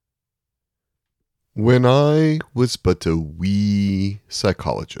When I was but a wee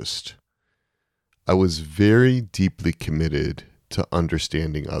psychologist, I was very deeply committed to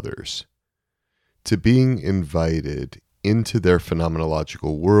understanding others, to being invited into their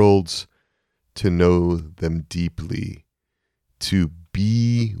phenomenological worlds, to know them deeply, to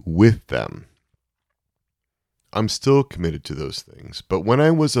be with them. I'm still committed to those things, but when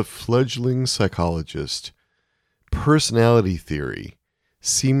I was a fledgling psychologist, personality theory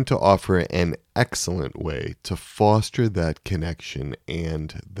seemed to offer an excellent way to foster that connection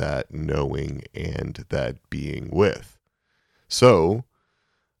and that knowing and that being with. So,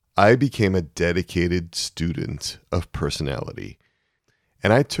 I became a dedicated student of personality,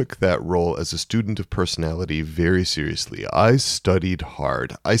 and I took that role as a student of personality very seriously. I studied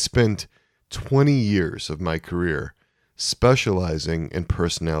hard. I spent 20 years of my career specializing in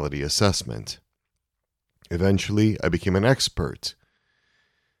personality assessment. Eventually, I became an expert.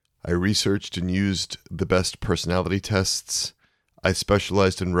 I researched and used the best personality tests. I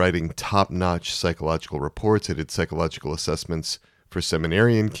specialized in writing top-notch psychological reports. I did psychological assessments for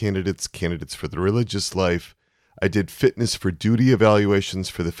seminarian candidates, candidates for the religious life. I did fitness for duty evaluations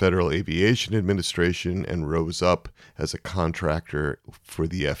for the Federal Aviation Administration and rose up as a contractor for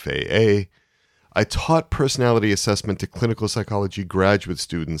the FAA. I taught personality assessment to clinical psychology graduate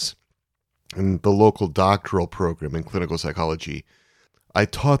students in the local doctoral program in clinical psychology. I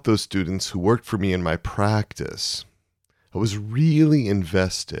taught those students who worked for me in my practice. I was really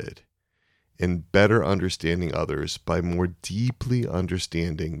invested in better understanding others by more deeply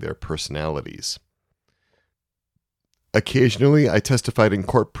understanding their personalities. Occasionally, I testified in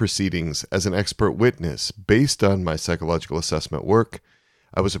court proceedings as an expert witness based on my psychological assessment work.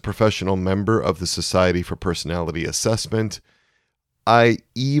 I was a professional member of the Society for Personality Assessment. I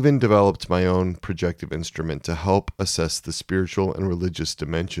even developed my own projective instrument to help assess the spiritual and religious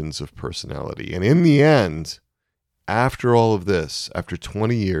dimensions of personality. And in the end, after all of this, after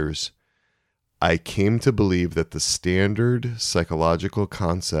 20 years, I came to believe that the standard psychological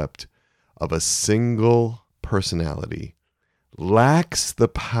concept of a single personality lacks the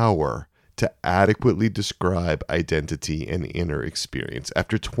power to adequately describe identity and inner experience.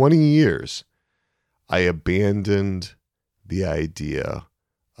 After 20 years, I abandoned the idea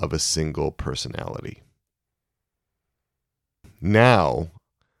of a single personality. Now,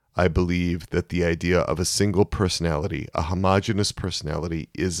 I believe that the idea of a single personality, a homogeneous personality,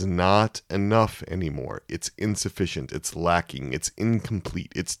 is not enough anymore. It's insufficient, it's lacking, it's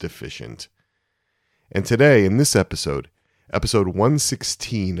incomplete, it's deficient. And today, in this episode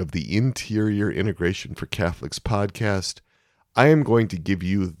 116 of the Interior Integration for Catholics podcast, I am going to give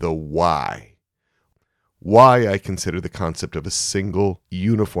you the why. Why I consider the concept of a single,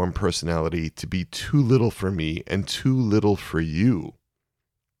 uniform personality to be too little for me and too little for you.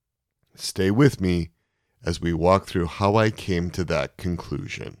 Stay with me as we walk through how I came to that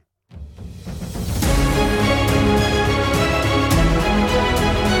conclusion.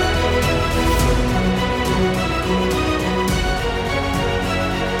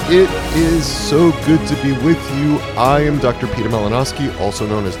 It is so good to be with you. I am Dr. Peter Malinowski, also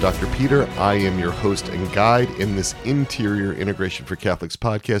known as Dr. Peter. I am your host and guide in this Interior Integration for Catholics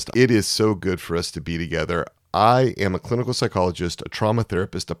podcast. It is so good for us to be together. I am a clinical psychologist, a trauma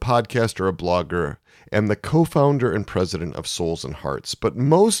therapist, a podcaster, a blogger, and the co-founder and president of Souls and Hearts. But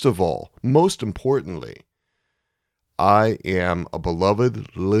most of all, most importantly, I am a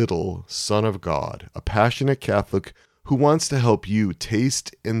beloved little son of God, a passionate Catholic who wants to help you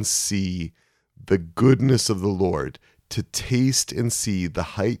taste and see the goodness of the Lord, to taste and see the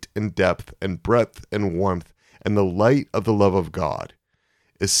height and depth and breadth and warmth and the light of the love of God,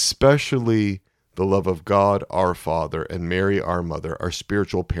 especially the love of God, our Father, and Mary, our Mother, our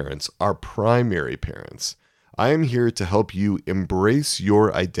spiritual parents, our primary parents. I am here to help you embrace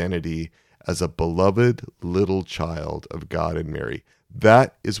your identity as a beloved little child of God and Mary.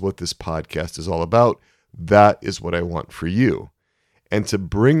 That is what this podcast is all about. That is what I want for you. And to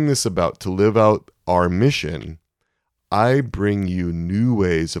bring this about, to live out our mission, I bring you new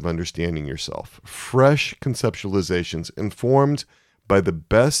ways of understanding yourself, fresh conceptualizations informed by the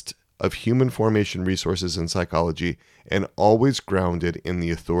best of human formation resources in psychology and always grounded in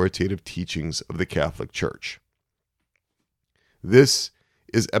the authoritative teachings of the Catholic Church. This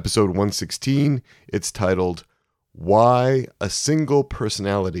is episode 116. It's titled, Why a Single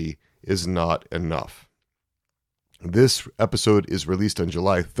Personality is Not Enough. This episode is released on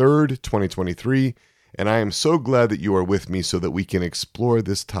July 3rd, 2023, and I am so glad that you are with me so that we can explore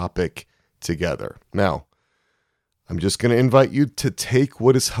this topic together. Now, I'm just going to invite you to take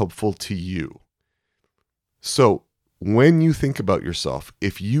what is helpful to you. So, when you think about yourself,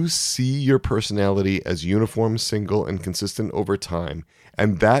 if you see your personality as uniform, single, and consistent over time,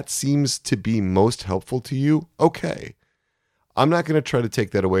 and that seems to be most helpful to you, okay. I'm not going to try to take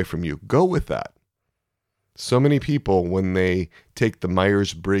that away from you. Go with that. So many people, when they take the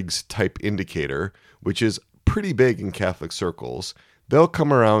Myers-Briggs type indicator, which is pretty big in Catholic circles, they'll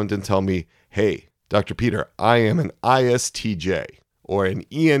come around and tell me, hey, Dr. Peter, I am an ISTJ or an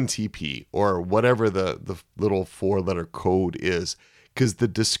ENTP or whatever the little 4-letter code is, because the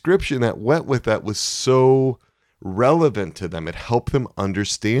description that went with that was so relevant to them. It helped them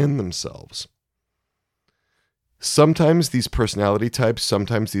understand themselves. Sometimes these personality types,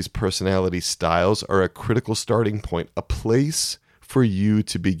 sometimes these personality styles are a critical starting point, a place for you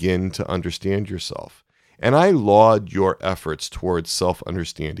to begin to understand yourself. And I laud your efforts towards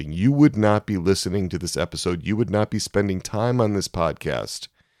self-understanding. You would not be listening to this episode. You would not be spending time on this podcast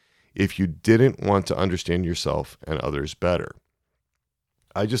if you didn't want to understand yourself and others better.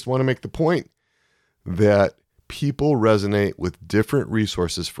 I just want to make the point that people resonate with different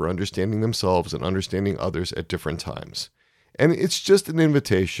resources for understanding themselves and understanding others at different times. And it's just an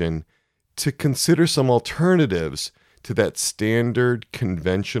invitation to consider some alternatives to that standard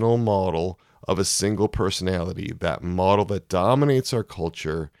conventional model of a single personality, that model that dominates our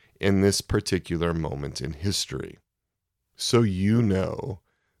culture in this particular moment in history. So you know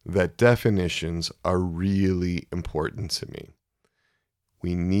that definitions are really important to me.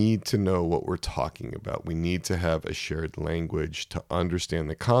 We need to know what we're talking about. We need to have a shared language to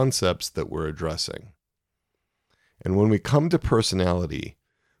understand the concepts that we're addressing. And when we come to personality,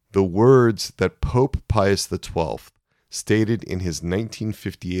 the words that Pope Pius XII stated in his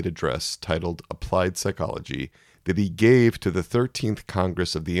 1958 address titled Applied Psychology that he gave to the 13th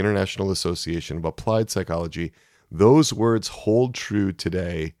Congress of the International Association of Applied Psychology, those words hold true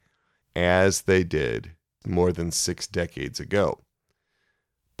today as they did more than 6 decades ago.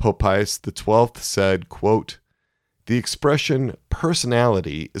 Pope Pius XII said, quote, "The expression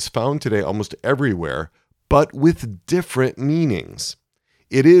personality is found today almost everywhere, but with different meanings.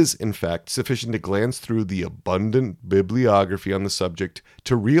 It is, in fact, sufficient to glance through the abundant bibliography on the subject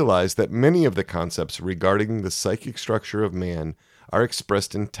to realize that many of the concepts regarding the psychic structure of man are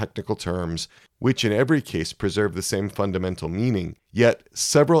expressed in technical terms, which in every case preserve the same fundamental meaning, yet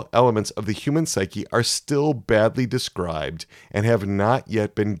several elements of the human psyche are still badly described and have not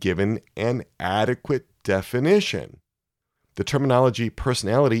yet been given an adequate definition. The terminology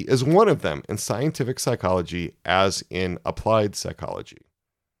personality is one of them in scientific psychology as in applied psychology."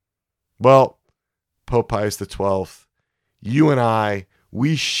 Well, Pope Pius XII, you and I,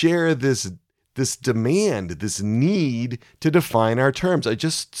 we share this demand, this need to define our terms. I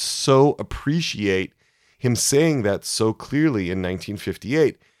just so appreciate him saying that so clearly in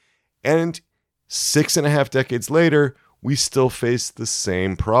 1958. And 6.5 decades later, we still face the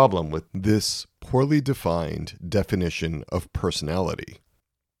same problem with this poorly defined definition of personality.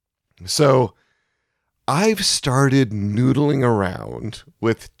 So I've started noodling around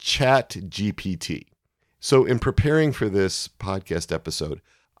with ChatGPT. So in preparing for this podcast episode,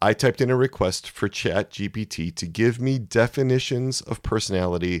 I typed in a request for ChatGPT to give me definitions of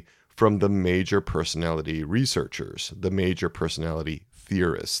personality from the major personality researchers, the major personality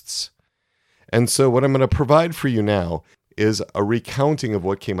theorists. And so what I'm going to provide for you now is a recounting of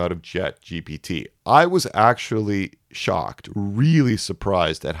what came out of ChatGPT. I was actually shocked, really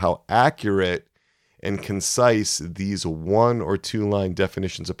surprised at how accurate and concise these 1 or 2 line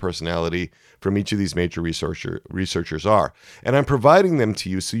definitions of personality from each of these major researchers are. And I'm providing them to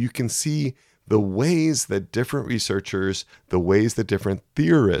you so you can see the ways that different researchers, the ways that different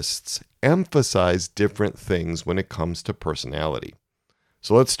theorists emphasize different things when it comes to personality.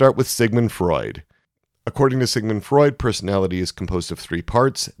 So let's start with Sigmund Freud. According to Sigmund Freud, personality is composed of 3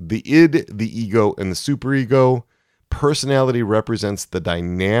 parts: the id, the ego, and the superego. Personality represents the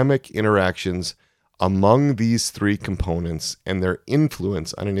dynamic interactions among these 3 components and their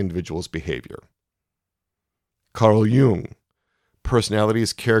influence on an individual's behavior. Carl Jung. Personality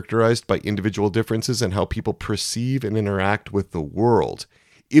is characterized by individual differences in how people perceive and interact with the world.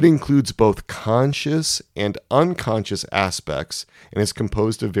 It includes both conscious and unconscious aspects and is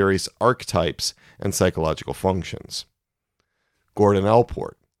composed of various archetypes and psychological functions. Gordon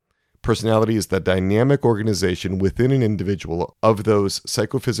Allport. Personality is the dynamic organization within an individual of those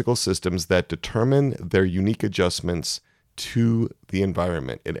psychophysical systems that determine their unique adjustments to the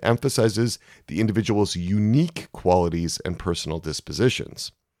environment. It emphasizes the individual's unique qualities and personal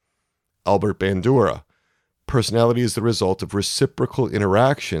dispositions. Albert Bandura. Personality is the result of reciprocal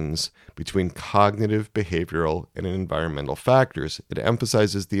interactions between cognitive, behavioral, and environmental factors. It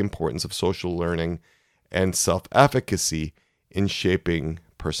emphasizes the importance of social learning and self-efficacy in shaping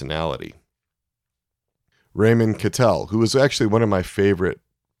personality. Raymond Cattell, who is actually one of my favorite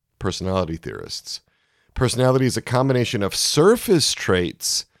personality theorists. Personality is a combination of surface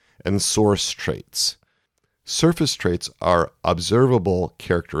traits and source traits. Surface traits are observable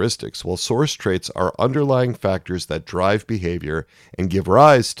characteristics, while source traits are underlying factors that drive behavior and give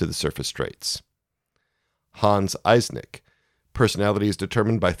rise to the surface traits. Hans Eisnick, personality is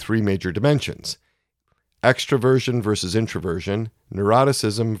determined by three major dimensions: extroversion versus introversion,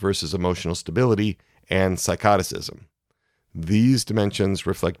 neuroticism versus emotional stability, and psychoticism. These dimensions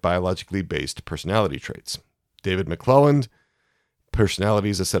reflect biologically based personality traits. David McClelland, personality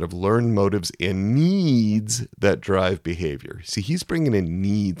is a set of learned motives and needs that drive behavior. See, he's bringing in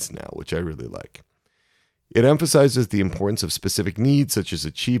needs now, which I really like. It emphasizes the importance of specific needs such as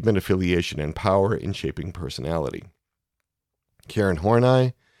achievement, affiliation, and power in shaping personality. Karen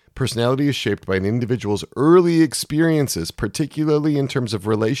Horney, personality is shaped by an individual's early experiences, particularly in terms of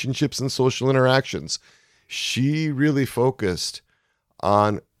relationships and social interactions. She really focused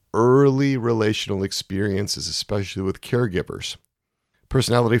on early relational experiences, especially with caregivers.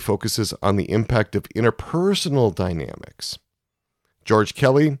 Personality focuses on the impact of interpersonal dynamics. George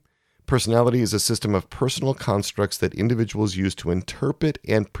Kelly, personality is a system of personal constructs that individuals use to interpret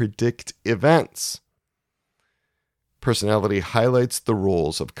and predict events. Personality highlights the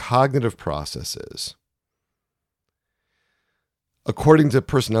roles of cognitive processes. According to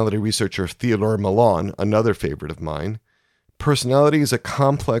personality researcher Theodore Malone, another favorite of mine, personality is a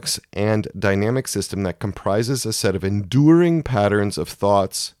complex and dynamic system that comprises a set of enduring patterns of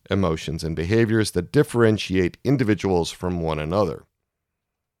thoughts, emotions, and behaviors that differentiate individuals from one another.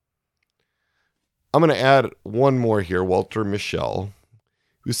 I'm going to add one more here, Walter Mischel,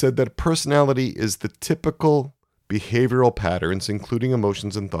 who said that personality is the typical behavioral patterns, including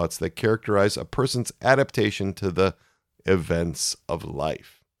emotions and thoughts, that characterize a person's adaptation to the events of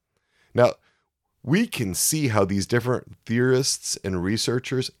life. Now, we can see how these different theorists and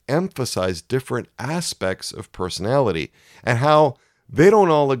researchers emphasize different aspects of personality and how they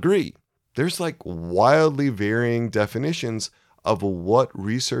don't all agree. There's like wildly varying definitions of what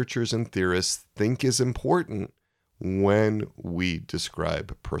researchers and theorists think is important when we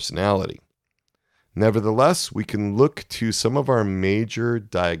describe personality. Nevertheless, we can look to some of our major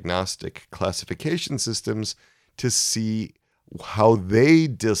diagnostic classification systems to see how they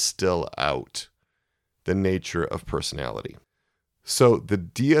distill out the nature of personality. So the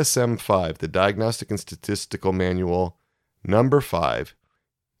DSM-5, the Diagnostic and Statistical Manual, number 5,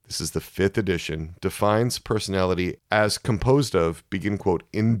 this is the 5th edition, defines personality as composed of, begin quote,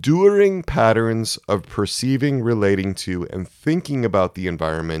 enduring patterns of perceiving, relating to, and thinking about the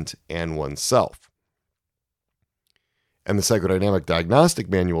environment and oneself. And the Psychodynamic Diagnostic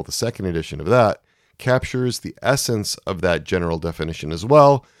Manual, the 2nd edition of that, captures the essence of that general definition as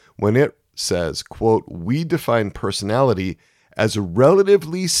well when it says, quote, we define personality as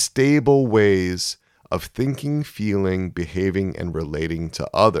relatively stable ways of thinking, feeling, behaving, and relating to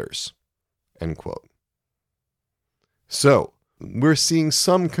others, end quote. So we're seeing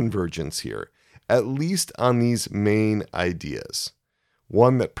some convergence here, at least on these main ideas.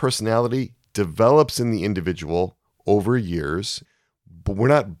 One, that personality develops in the individual over years, but we're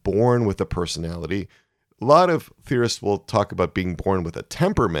not born with a personality. A lot of theorists will talk about being born with a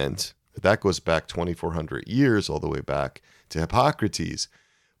temperament. That goes back 2,400 years, all the way back to Hippocrates.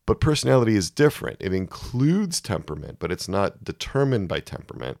 But personality is different. It includes temperament, but it's not determined by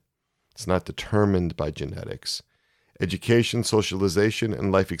temperament. It's not determined by genetics. Education, socialization,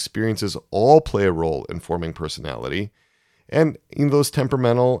 and life experiences all play a role in forming personality. And those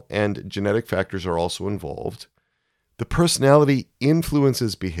temperamental and genetic factors are also involved. The personality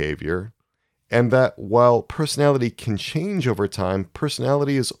influences behavior, and that while personality can change over time,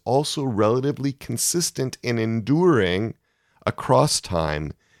 personality is also relatively consistent and enduring across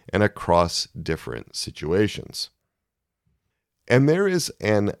time and across different situations. And there is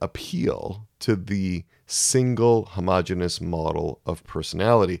an appeal to the single homogeneous model of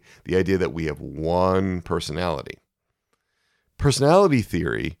personality, the idea that we have one personality. Personality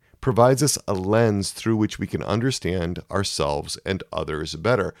theory provides us a lens through which we can understand ourselves and others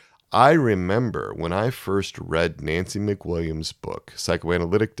better. I remember when I first read Nancy McWilliams' book,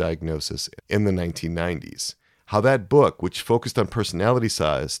 Psychoanalytic Diagnosis, in the 1990s, how that book, which focused on personality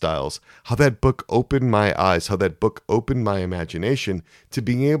styles, how that book opened my eyes, how that book opened my imagination to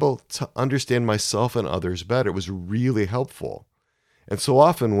being able to understand myself and others better. It was really helpful. And so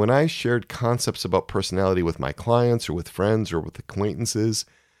often when I shared concepts about personality with my clients or with friends or with acquaintances,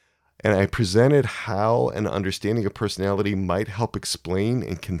 And I presented how an understanding of personality might help explain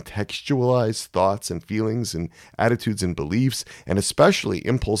and contextualize thoughts and feelings and attitudes and beliefs, and especially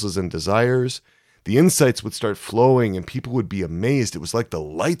impulses and desires. The insights would start flowing and people would be amazed. It was like the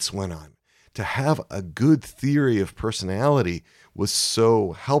lights went on. To have a good theory of personality was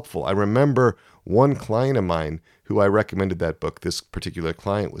so helpful. I remember one client of mine who I recommended that book. This particular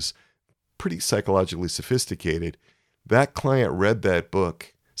client was pretty psychologically sophisticated. That client read that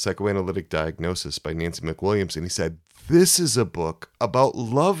book, Psychoanalytic Diagnosis by Nancy McWilliams, and he said, this is a book about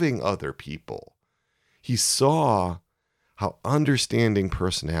loving other people. He saw how understanding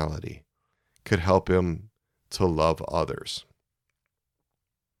personality could help him to love others.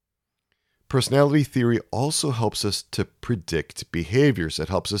 Personality theory also helps us to predict behaviors. It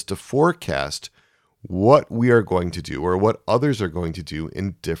helps us to forecast what we are going to do or what others are going to do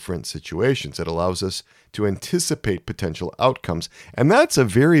in different situations. It allows us to anticipate potential outcomes. And that's a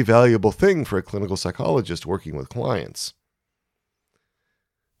very valuable thing for a clinical psychologist working with clients.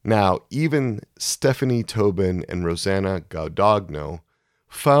 Now, even Stephanie Tobin and Rosanna Gaudagno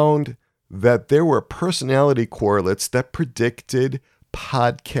found that there were personality correlates that predicted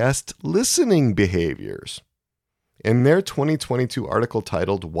podcast listening behaviors. In their 2022 article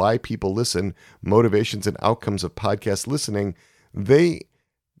titled Why People Listen, Motivations and Outcomes of Podcast Listening, they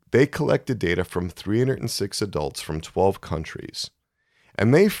collected data from 306 adults from 12 countries.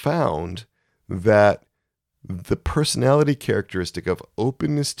 And they found that the personality characteristic of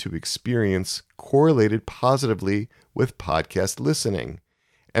openness to experience correlated positively with podcast listening.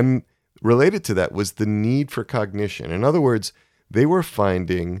 And related to that was the need for cognition. In other words, they were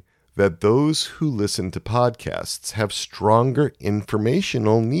finding that those who listen to podcasts have stronger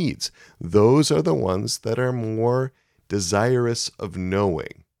informational needs. Those are the ones that are more desirous of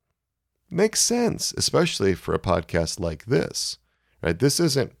knowing. Makes sense, especially for a podcast like this, right? This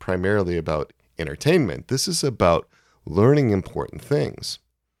isn't primarily about entertainment. This is about learning important things.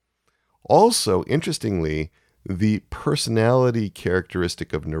 Also, interestingly, the personality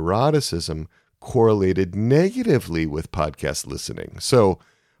characteristic of neuroticism correlated negatively with podcast listening. So,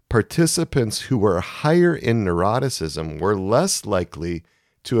 participants who were higher in neuroticism were less likely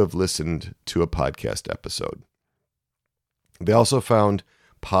to have listened to a podcast episode. They also found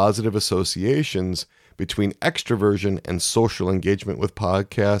positive associations between extroversion and social engagement with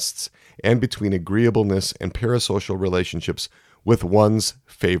podcasts, and between agreeableness and parasocial relationships with one's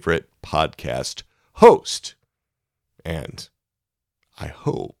favorite podcast host. And I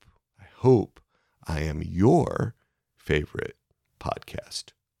hope I am your favorite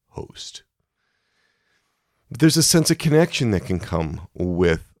podcast host. There's a sense of connection that can come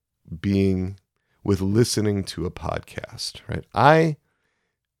with listening to a podcast, right? I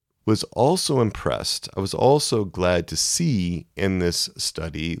was also impressed. I was also glad to see in this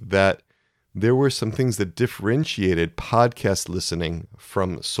study that there were some things that differentiated podcast listening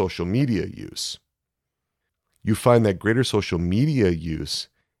from social media use. You find that greater social media use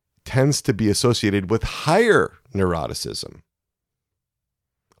tends to be associated with higher neuroticism.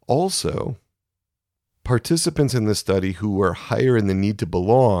 Also, participants in this study who were higher in the need to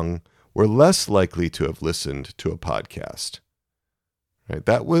belong were less likely to have listened to a podcast. Right?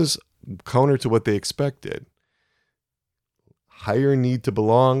 That was counter to what they expected. Higher need to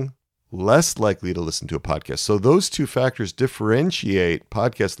belong, less likely to listen to a podcast. So those two factors differentiate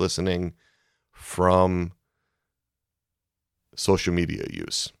podcast listening from social media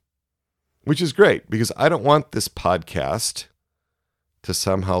use, which is great because I don't want this podcast to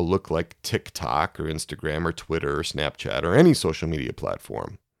somehow look like TikTok or Instagram or Twitter or Snapchat or any social media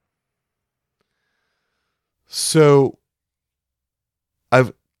platform. So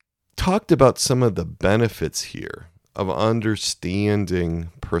I've talked about some of the benefits here of understanding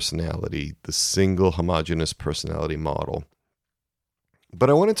personality, the single homogeneous personality model. But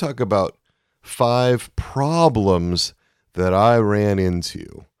I want to talk about 5 problems that I ran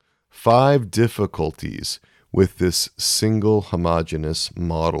into, 5 difficulties with this single homogeneous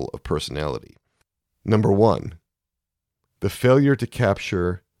model of personality. Number 1, the failure to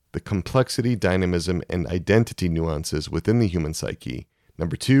capture the complexity, dynamism, and identity nuances within the human psyche.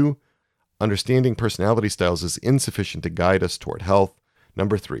 Number 2, understanding personality styles is insufficient to guide us toward health.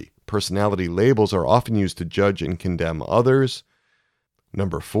 Number 3, personality labels are often used to judge and condemn others.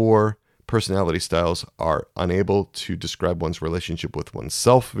 Number 4, personality styles are unable to describe one's relationship with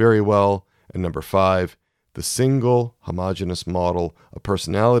oneself very well. And number 5, the single homogeneous model of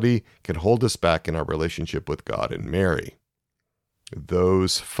personality can hold us back in our relationship with God and Mary.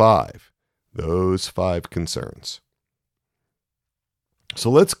 Those five concerns. So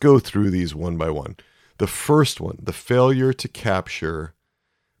let's go through these one by one. The first one, the failure to capture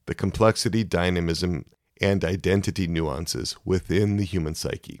the complexity, dynamism, and identity nuances within the human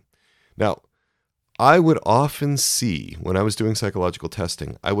psyche. Now, I would often see, when I was doing psychological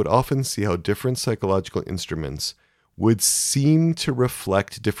testing, I would often see how different psychological instruments would seem to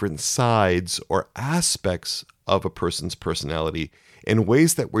reflect different sides or aspects of a person's personality in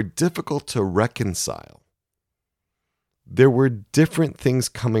ways that were difficult to reconcile. There were different things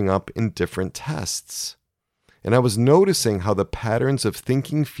coming up in different tests. And I was noticing how the patterns of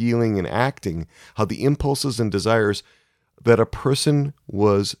thinking, feeling, and acting, how the impulses and desires that a person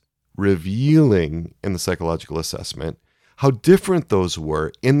was revealing in the psychological assessment, how different those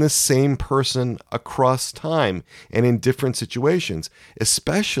were in the same person across time and in different situations,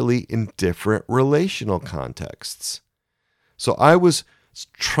 especially in different relational contexts. So I was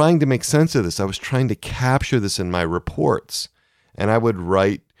trying to make sense of this. I was trying to capture this in my reports. And I would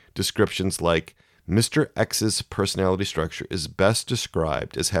write descriptions like, Mr. X's personality structure is best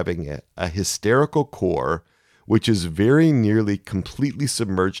described as having a hysterical core, which is very nearly completely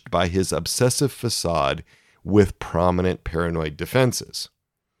submerged by his obsessive facade with prominent paranoid defenses.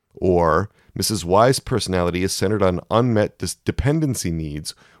 Or, Mrs. Y's personality is centered on unmet dependency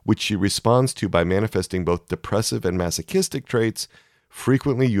needs, which she responds to by manifesting both depressive and masochistic traits,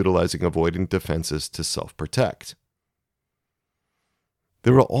 frequently utilizing avoidant defenses to self-protect.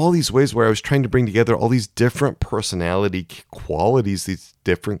 There were all these ways where I was trying to bring together all these different personality qualities, these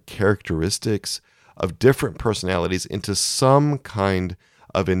different characteristics of different personalities into some kind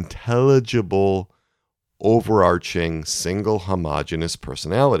of intelligible, overarching, single homogeneous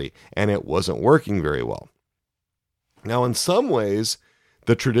personality. And it wasn't working very well. Now, in some ways,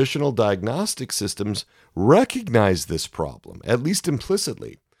 the traditional diagnostic systems recognize this problem, at least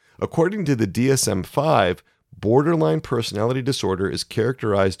implicitly. According to the DSM-5, borderline personality disorder is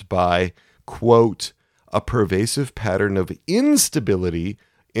characterized by, quote, a pervasive pattern of instability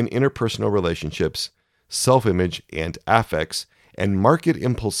in interpersonal relationships, self-image, and affects, and marked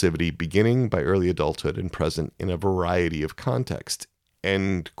impulsivity beginning by early adulthood and present in a variety of contexts,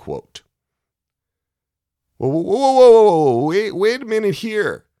 end quote. Whoa, wait a minute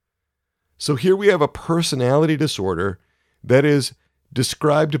here. So here we have a personality disorder that is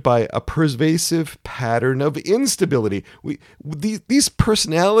described by a pervasive pattern of instability. These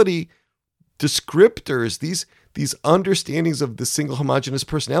personality descriptors, these understandings of the single homogeneous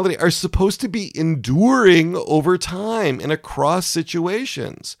personality are supposed to be enduring over time and across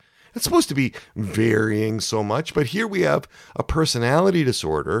situations. It's supposed to be varying so much, but here we have a personality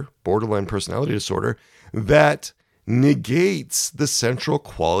disorder, borderline personality disorder, that negates the central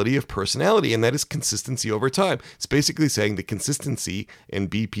quality of personality, and that is consistency over time. It's basically saying the consistency in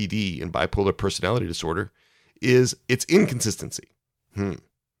BPD and bipolar personality disorder is its inconsistency.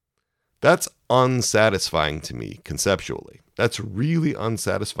 That's unsatisfying to me conceptually. That's really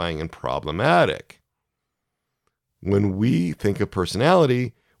unsatisfying and problematic. When we think of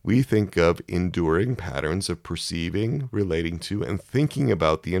personality, we think of enduring patterns of perceiving, relating to, and thinking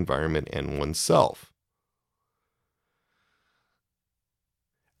about the environment and oneself.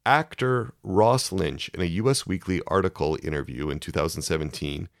 Actor Ross Lynch, in a US Weekly article interview in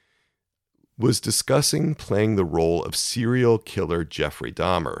 2017, was discussing playing the role of serial killer Jeffrey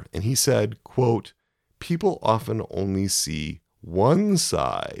Dahmer. And he said, quote, people often only see one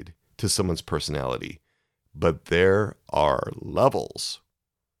side to someone's personality, but there are levels,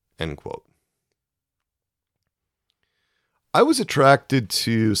 end quote. I was attracted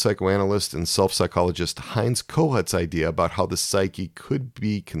to psychoanalyst and self-psychologist Heinz Kohut's idea about how the psyche could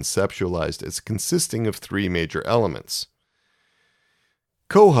be conceptualized as consisting of three major elements.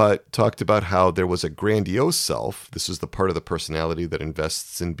 Kohut talked about how there was a grandiose self. This is the part of the personality that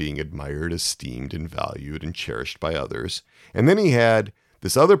invests in being admired, esteemed, and valued and cherished by others. And then he had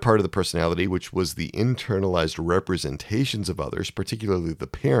this other part of the personality, which was the internalized representations of others, particularly the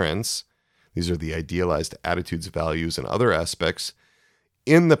parents. These are the idealized attitudes, values, and other aspects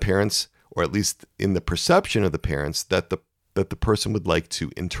in the parents, or at least in the perception of the parents, that the person would like to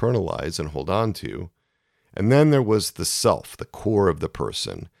internalize and hold on to. And then there was the self, the core of the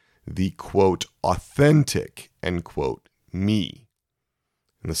person, the, quote, authentic, end quote, me.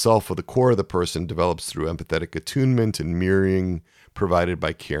 And the self, or the core of the person, develops through empathetic attunement and mirroring provided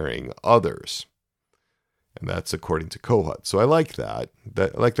by caring others. And that's according to Kohut. So I like that. I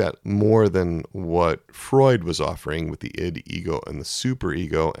like that more than what Freud was offering with the id, ego, and the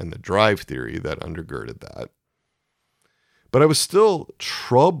superego and the drive theory that undergirded that. But I was still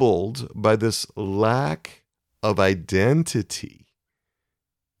troubled by this lack of identity.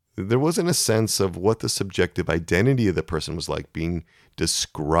 There wasn't a sense of what the subjective identity of the person was like being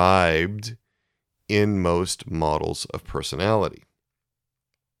described in most models of personality.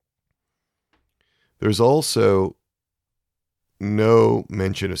 There's also no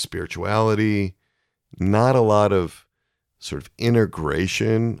mention of spirituality, not a lot of sort of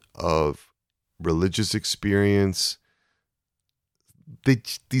integration of religious experience.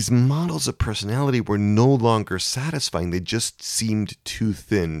 These models of personality were no longer satisfying. They just seemed too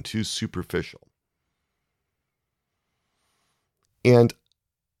thin, too superficial. And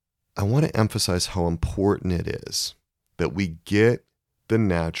I want to emphasize how important it is that we get the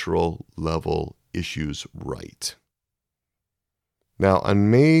natural level issues right. Now, on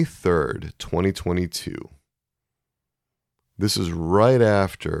May 3rd, 2022, this is right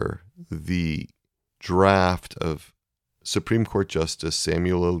after the draft of Supreme Court Justice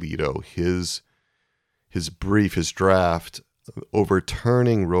Samuel Alito, his draft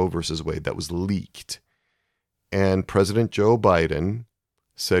overturning Roe versus Wade that was leaked. And President Joe Biden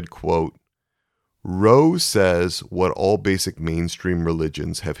said, quote, "Roe says what all basic mainstream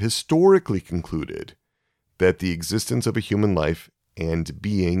religions have historically concluded, that the existence of a human life and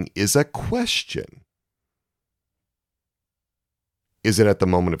being is a question. Is it at the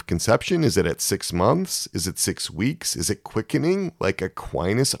moment of conception? Is it at 6 months? Is it 6 weeks? Is it quickening, like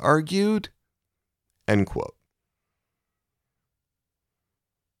Aquinas argued?" End quote.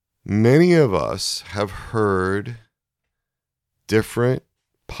 Many of us have heard different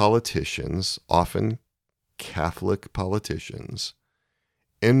politicians, often Catholic politicians,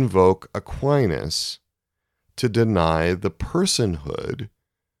 invoke Aquinas to deny the personhood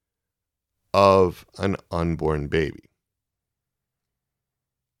of an unborn baby.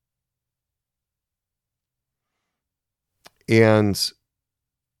 And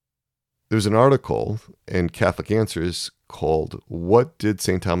there's an article in Catholic Answers called "What Did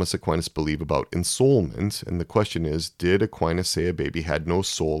St. Thomas Aquinas Believe About Ensoulment?" And the question is, did Aquinas say a baby had no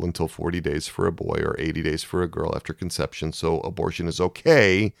soul until 40 days for a boy or 80 days for a girl after conception, so abortion is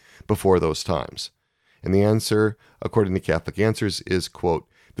okay before those times? And the answer, according to Catholic Answers, is, quote,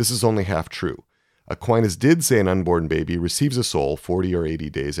 "This is only half true. Aquinas did say an unborn baby receives a soul 40 or 80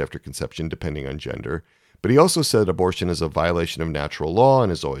 days after conception, depending on gender. But he also said abortion is a violation of natural law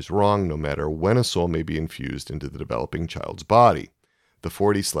and is always wrong, no matter when a soul may be infused into the developing child's body. The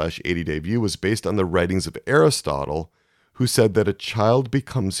 40/80-day view was based on the writings of Aristotle, who said that a child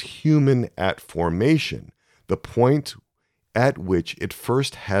becomes human at formation, the point at which it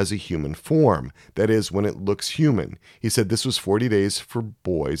first has a human form, that is, when it looks human. He said this was 40 days for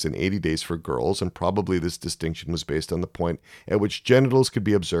boys and 80 days for girls, and probably this distinction was based on the point at which genitals could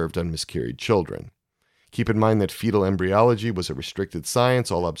be observed on miscarried children. Keep in mind that fetal embryology was a restricted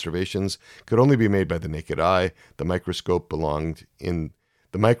science. All observations could only be made by the naked eye. The microscope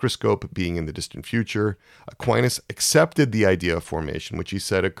being in the distant future. Aquinas accepted the idea of formation, which he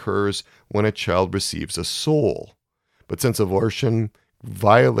said occurs when a child receives a soul. But since abortion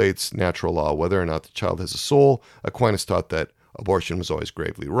violates natural law, whether or not the child has a soul, Aquinas taught that abortion was always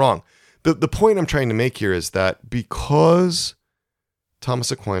gravely wrong." The point I'm trying to make here is that because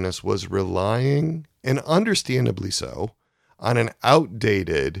Thomas Aquinas was relying, and understandably so, on an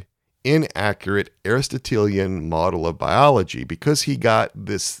outdated, inaccurate Aristotelian model of biology, because he got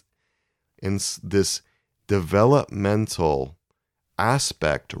this developmental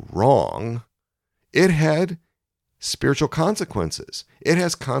aspect wrong, it had spiritual consequences. It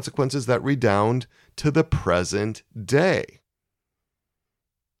has consequences that redound to the present day.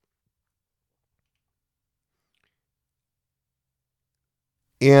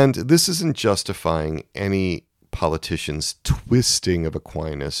 And this isn't justifying any politicians' twisting of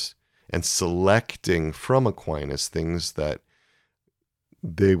Aquinas and selecting from Aquinas things that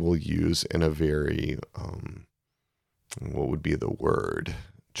they will use in a very, what would be the word,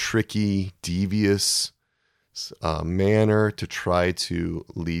 tricky, devious manner to try to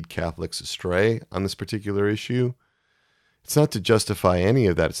lead Catholics astray on this particular issue. It's not to justify any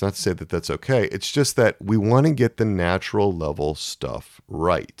of that. It's not to say that that's okay. It's just that we want to get the natural level stuff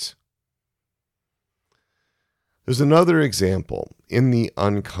right. There's another example in the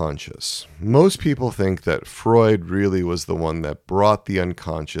unconscious. Most people think that Freud really was the one that brought the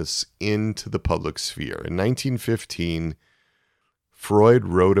unconscious into the public sphere. In 1915, Freud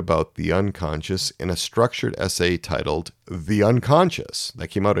wrote about the unconscious in a structured essay titled "The Unconscious." That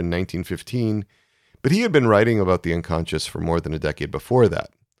came out in 1915. But he had been writing about the unconscious for more than a decade before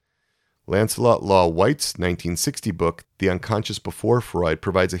that. Lancelot Law White's 1960 book, The Unconscious Before Freud,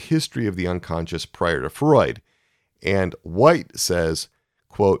 provides a history of the unconscious prior to Freud. And White says,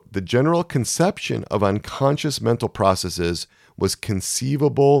 quote, "The general conception of unconscious mental processes was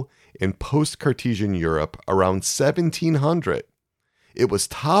conceivable in post-Cartesian Europe around 1700. It was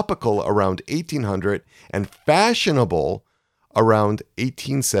topical around 1800 and fashionable around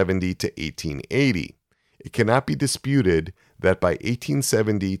 1870 to 1880. It cannot be disputed that by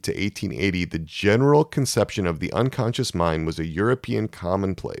 1870 to 1880, the general conception of the unconscious mind was a European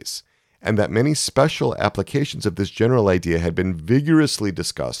commonplace, and that many special applications of this general idea had been vigorously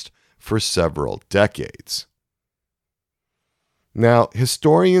discussed for several decades. Now,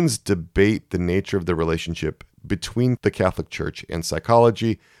 historians debate the nature of the relationship between the Catholic Church and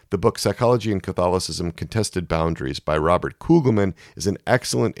psychology. The book Psychology and Catholicism: Contested Boundaries by Robert Kugelman is an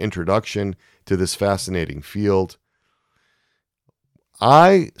excellent introduction to this fascinating field.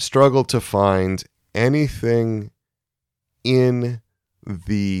 I struggle to find anything in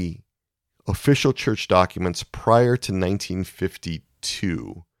the official church documents prior to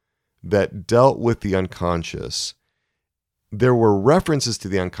 1952 that dealt with the unconscious. There were references to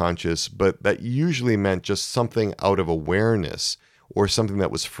the unconscious, but that usually meant just something out of awareness or something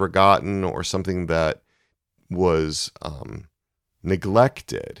that was forgotten or something that was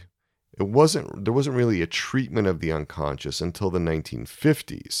neglected. There wasn't really a treatment of the unconscious until the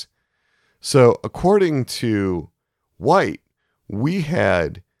 1950s. So according to White, we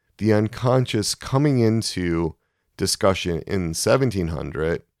had the unconscious coming into discussion in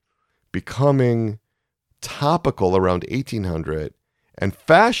 1700, becoming topical around 1800, and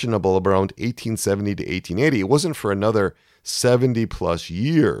fashionable around 1870 to 1880. It wasn't for another 70 plus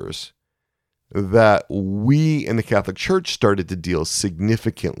years that we in the Catholic Church started to deal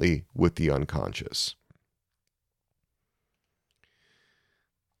significantly with the unconscious.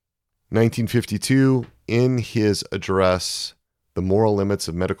 1952, in his address, The Moral Limits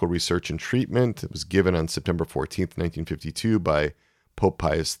of Medical Research and Treatment, it was given on September 14th, 1952 by Pope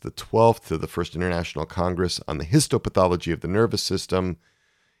Pius XII to the First International Congress on the Histopathology of the Nervous System.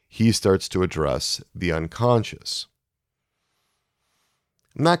 He starts to address the unconscious.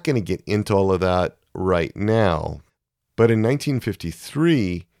 I'm not going to get into all of that right now, but in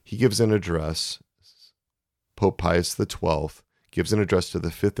 1953, he gives an address. Pope Pius XII gives an address to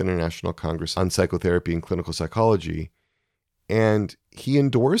the Fifth International Congress on Psychotherapy and Clinical Psychology, and he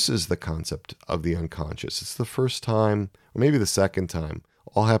endorses the concept of the unconscious. It's the first time, or maybe the second time,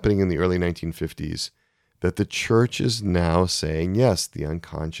 all happening in the early 1950s, that the church is now saying, yes, the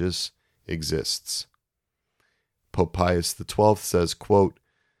unconscious exists. Pope Pius XII says, quote,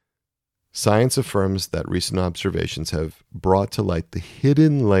 "Science affirms that recent observations have brought to light the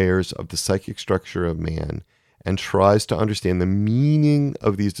hidden layers of the psychic structure of man and tries to understand the meaning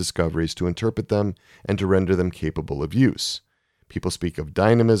of these discoveries, to interpret them, and to render them capable of use. People speak of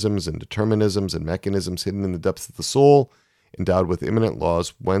dynamisms and determinisms and mechanisms hidden in the depths of the soul, endowed with immanent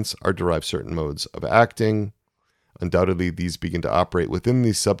laws whence are derived certain modes of acting. Undoubtedly, these begin to operate within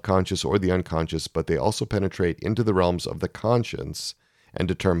the subconscious or the unconscious, but they also penetrate into the realms of the conscience and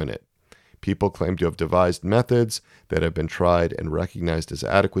determine it. People claim to have devised methods that have been tried and recognized as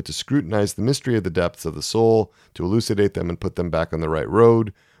adequate to scrutinize the mystery of the depths of the soul, to elucidate them and put them back on the right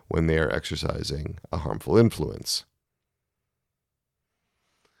road when they are exercising a harmful influence."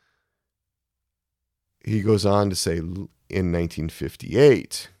 He goes on to say in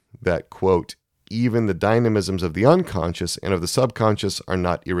 1958 that, quote, "Even the dynamisms of the unconscious and of the subconscious are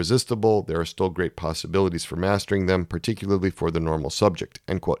not irresistible. There are still great possibilities for mastering them, particularly for the normal subject,"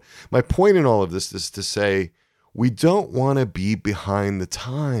 end quote. My point in all of this is to say we don't want to be behind the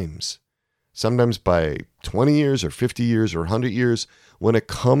times, sometimes by 20 years or 50 years or 100 years, when it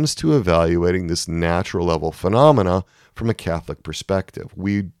comes to evaluating this natural level phenomena from a Catholic perspective.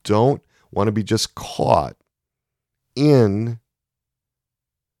 We don't want to be just caught in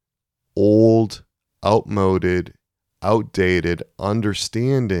old, outmoded, outdated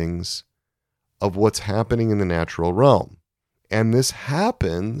understandings of what's happening in the natural realm. And this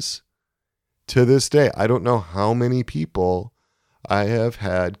happens to this day. I don't know how many people I have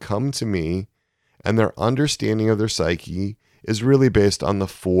had come to me and their understanding of their psyche is really based on the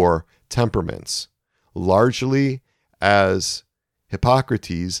four temperaments, largely as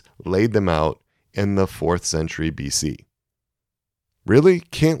Hippocrates laid them out in the 4th century BC. Really?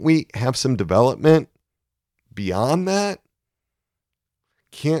 Can't we have some development beyond that?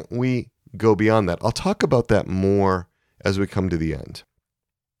 Can't we go beyond that? I'll talk about that more as we come to the end.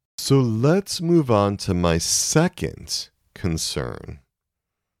 So let's move on to my second concern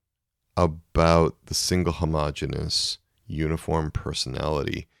about the single homogeneous uniform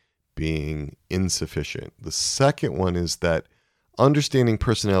personality being insufficient. The second one is that understanding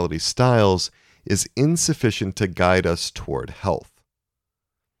personality styles is insufficient to guide us toward health.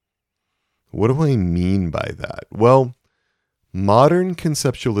 What do I mean by that? Well, modern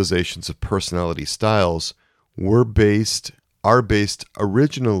conceptualizations of personality styles are based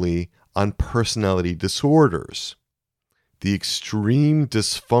originally on personality disorders. the extreme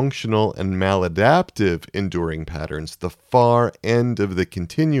dysfunctional and maladaptive enduring patterns, the far end of the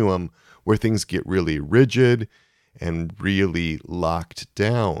continuum where things get really rigid and really locked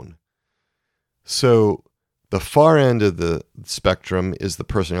down. So the far end of the spectrum is the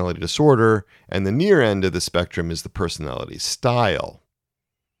personality disorder, and the near end of the spectrum is the personality style.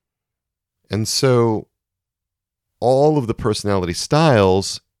 And so all of the personality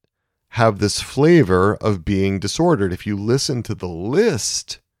styles have this flavor of being disordered. If you listen to the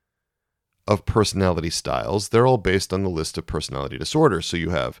list of personality styles, they're all based on the list of personality disorders. So you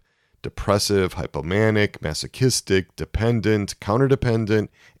have depressive, hypomanic, masochistic, dependent, counterdependent,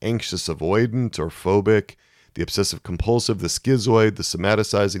 anxious avoidant or phobic, the obsessive compulsive, the schizoid, the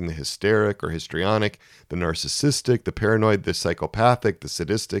somaticizing, the hysteric or histrionic, the narcissistic, the paranoid, the psychopathic, the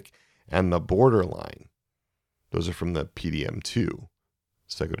sadistic, and the borderline. Those are from the PDM-2,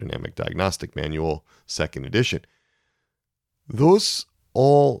 Psychodynamic Diagnostic Manual, 2nd edition. Those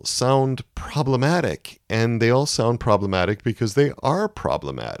all sound problematic, and they all sound problematic because they are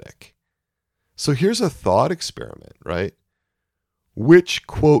problematic. So here's a thought experiment, right? Which,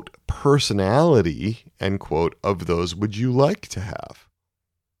 quote, personality, end quote, of those would you like to have?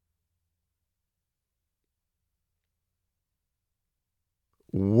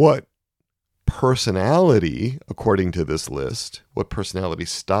 What personality, according to this list, what personality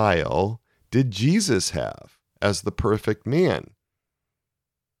style did Jesus have as the perfect man?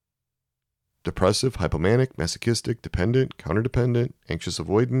 Depressive, hypomanic, masochistic, dependent, counterdependent, anxious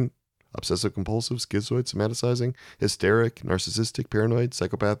avoidant, obsessive compulsive, schizoid, somaticizing, hysteric, narcissistic, paranoid,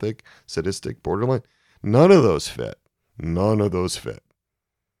 psychopathic, sadistic, borderline. None of those fit. None of those fit.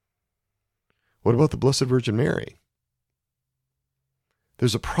 What about the Blessed Virgin Mary?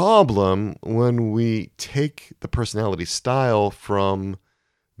 There's a problem when we take the personality style from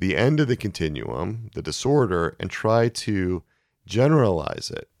the end of the continuum, the disorder, and try to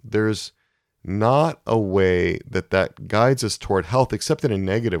generalize it. There's not a way that guides us toward health, except in a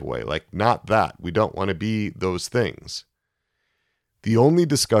negative way, like not that. We don't want to be those things. The only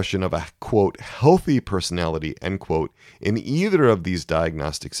discussion of a, quote, healthy personality, end quote, in either of these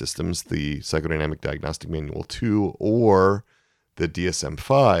diagnostic systems, the Psychodynamic Diagnostic Manual 2 or the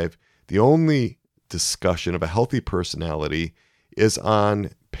DSM-5, the only discussion of a healthy personality is on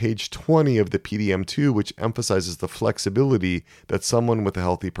page 20 of the PDM-2, which emphasizes the flexibility that someone with a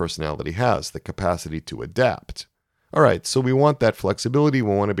healthy personality has, the capacity to adapt. All right, so we want that flexibility.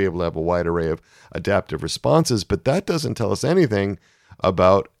 We want to be able to have a wide array of adaptive responses, but that doesn't tell us anything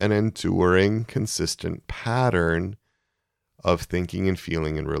about an enduring, consistent pattern of thinking and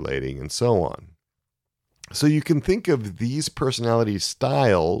feeling and relating and so on. So you can think of these personality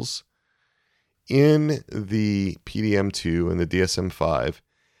styles in the PDM-2 and the DSM-5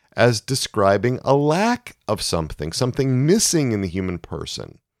 as describing a lack of something missing in the human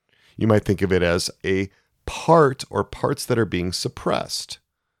person. You might think of it as a part or parts that are being suppressed.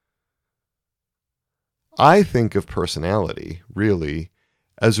 I think of personality, really,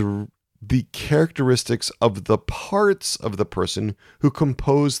 as the characteristics of the parts of the person who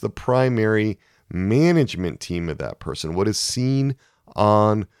compose the primary management team of that person, what is seen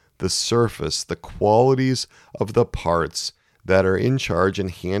on the surface, the qualities of the parts that are in charge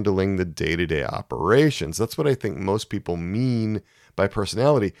and handling the day-to-day operations. That's what I think most people mean by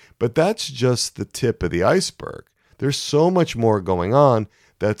personality, but that's just the tip of the iceberg. There's so much more going on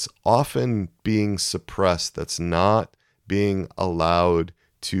that's often being suppressed, that's not being allowed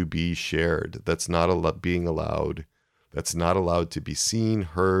to be shared, that's not allowed to be seen,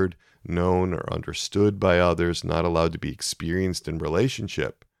 heard, known, or understood by others, not allowed to be experienced in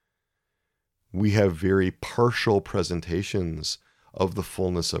relationship. We have very partial presentations of the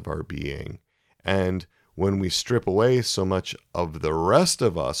fullness of our being. And when we strip away so much of the rest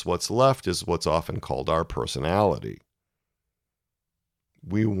of us, what's left is what's often called our personality.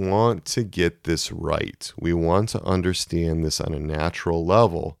 We want to get this right. We want to understand this on a natural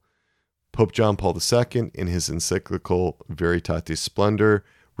level. Pope John Paul II, in his encyclical Veritatis Splendor,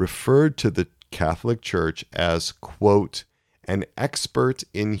 referred to the Catholic Church as, quote, an expert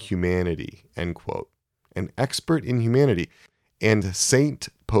in humanity, end quote. An expert in humanity. And Saint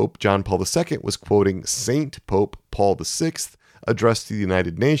Pope John Paul II was quoting Saint Pope Paul VI, addressed to the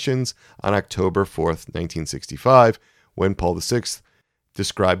United Nations on October 4th, 1965, when Paul VI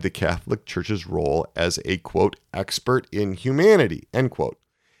described the Catholic Church's role as a, quote, expert in humanity, end quote.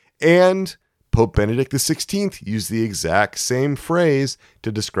 And Pope Benedict XVI used the exact same phrase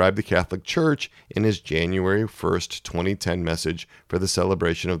to describe the Catholic Church in his January 1st, 2010 message for the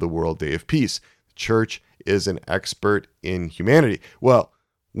celebration of the World Day of Peace. The Church is an expert in humanity. Well,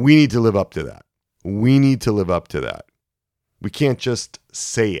 we need to live up to that. We need to live up to that. We can't just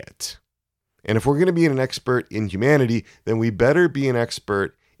say it. And if we're going to be an expert in humanity, then we better be an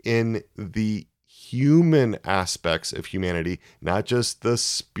expert in the human aspects of humanity, not just the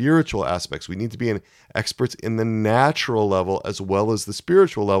spiritual aspects. We need to be experts in the natural level as well as the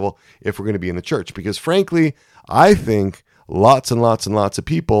spiritual level if we're going to be in the church. Because frankly, I think lots and lots and lots of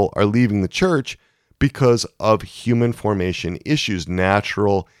people are leaving the church because of human formation issues,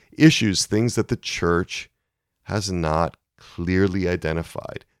 natural issues, things that the church has not clearly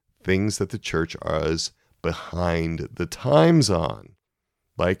identified, things that the church is behind the times on,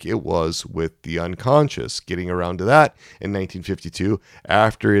 like it was with the unconscious, getting around to that in 1952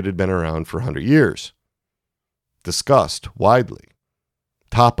 after it had been around for 100 years. Discussed widely,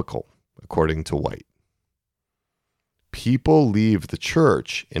 topical, according to White. People leave the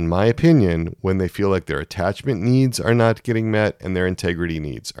church, in my opinion, when they feel like their attachment needs are not getting met and their integrity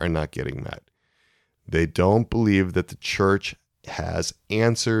needs are not getting met. They don't believe that the church has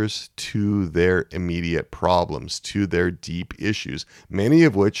answers to their immediate problems, to their deep issues, many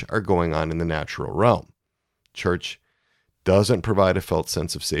of which are going on in the natural realm. Church doesn't provide a felt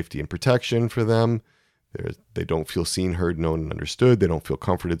sense of safety and protection for them. They don't feel seen, heard, known, and understood. They don't feel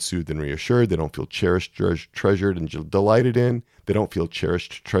comforted, soothed, and reassured. They don't feel cherished, treasured, and delighted in. They don't feel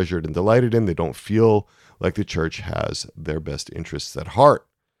cherished, treasured, and delighted in. They don't feel like the church has their best interests at heart.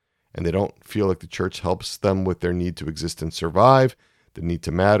 And they don't feel like the church helps them with their need to exist and survive, the need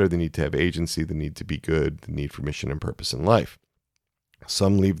to matter, the need to have agency, the need to be good, the need for mission and purpose in life.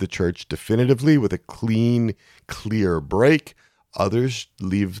 Some leave the church definitively with a clean, clear break. Others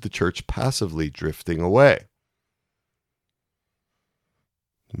leave the church passively, drifting away.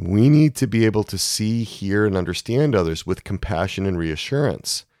 We need to be able to see, hear, and understand others with compassion and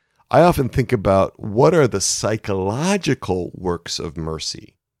reassurance. I often think about what are the psychological works of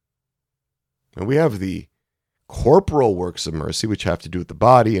mercy. And we have the corporal works of mercy, which have to do with the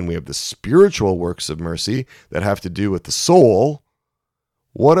body, and we have the spiritual works of mercy that have to do with the soul.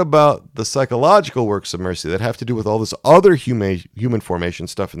 What about the psychological works of mercy that have to do with all this other human formation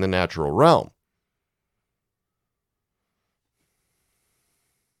stuff in the natural realm?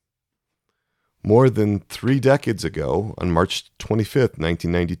 More than 3 decades ago, on March 25th,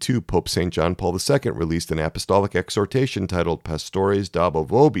 1992, Pope St. John Paul II released an apostolic exhortation titled Pastores Dabo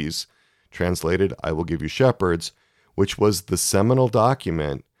Vobis, translated, I Will Give You Shepherds, which was the seminal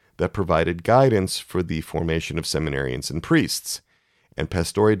document that provided guidance for the formation of seminarians and priests. And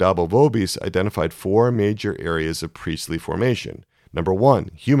Pastore Dabo Vobis identified 4 major areas of priestly formation. Number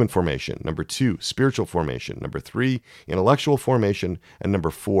 1, human formation. Number 2, spiritual formation. Number 3, intellectual formation. And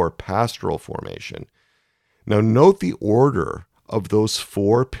number 4, pastoral formation. Now note the order of those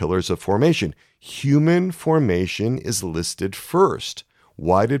 4 pillars of formation. Human formation is listed first.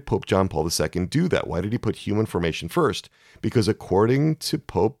 Why did Pope John Paul II do that? Why did he put human formation first? Because according to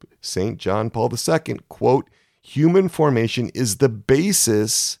Pope St. John Paul II, quote, human formation is the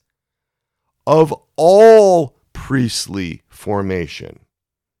basis of all priestly formation.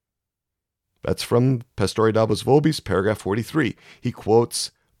 That's from Pastore Dabo Vobis, paragraph 43. He quotes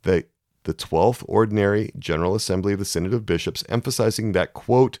the 12th Ordinary General Assembly of the Synod of Bishops, emphasizing that,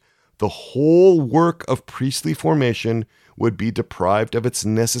 quote, the whole work of priestly formation would be deprived of its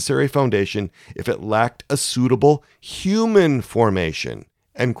necessary foundation if it lacked a suitable human formation,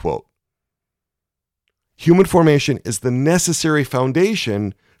 end quote. Human formation is the necessary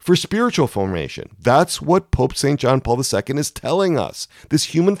foundation for spiritual formation. That's what Pope St. John Paul II is telling us. This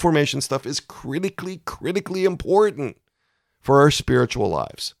human formation stuff is critically important for our spiritual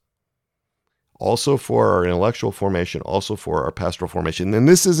lives. Also for our intellectual formation, also for our pastoral formation. And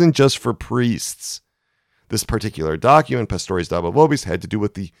this isn't just for priests. This particular document, Pastores Dabo Vobis, had to do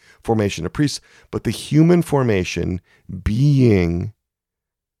with the formation of priests, but the human formation being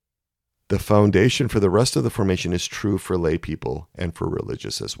the foundation for the rest of the formation is true for lay people and for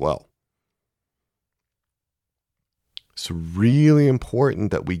religious as well. It's really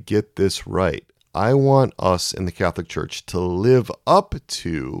important that we get this right. I want us in the Catholic Church to live up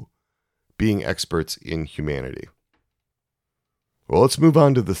to being experts in humanity. Well, let's move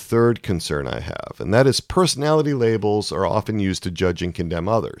on to the third concern I have, and that is personality labels are often used to judge and condemn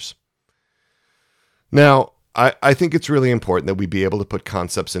others. Now, I think it's really important that we be able to put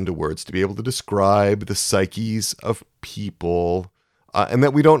concepts into words to be able to describe the psyches of people, and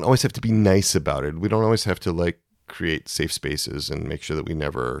that we don't always have to be nice about it. We don't always have to create safe spaces and make sure that we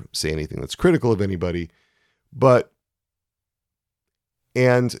never say anything that's critical of anybody.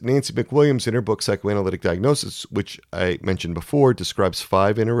 And Nancy McWilliams in her book Psychoanalytic Diagnosis, which I mentioned before, describes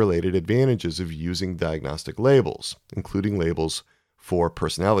 5 interrelated advantages of using diagnostic labels, including labels for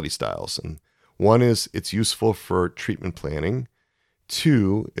personality styles. And One is it's useful for treatment planning.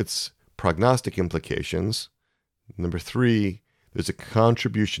 2, its prognostic implications. Number 3, there's a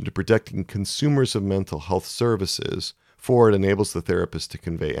contribution to protecting consumers of mental health services. 4, it enables the therapist to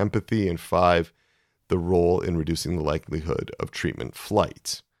convey empathy. And 5, the role in reducing the likelihood of treatment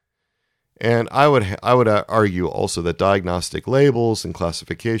flight. And I would argue also that diagnostic labels and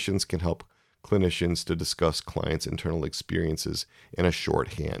classifications can help clinicians to discuss clients' internal experiences in a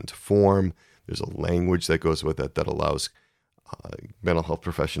shorthand form. There's a language that goes with it that allows mental health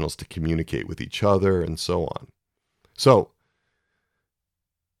professionals to communicate with each other and so on. So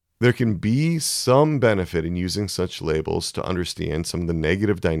there can be some benefit in using such labels to understand some of the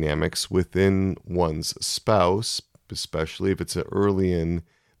negative dynamics within one's spouse, especially if it's early in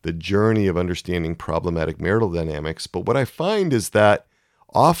the journey of understanding problematic marital dynamics. But what I find is that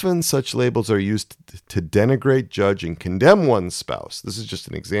often such labels are used to denigrate, judge, and condemn one's spouse. This is just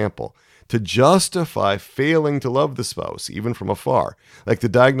an example. To justify failing to love the spouse, even from afar. Like the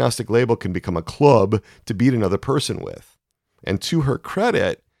diagnostic label can become a club to beat another person with. And to her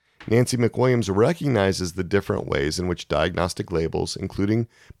credit, Nancy McWilliams recognizes the different ways in which diagnostic labels, including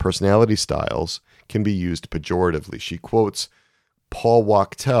personality styles, can be used pejoratively. She quotes Paul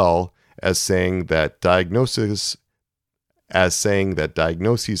Wachtel as saying that diagnoses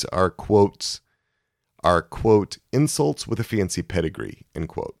are quote, insults with a fancy pedigree, end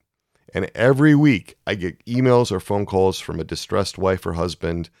quote. And every week I get emails or phone calls from a distressed wife or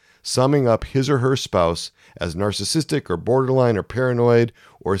husband summing up his or her spouse as narcissistic or borderline or paranoid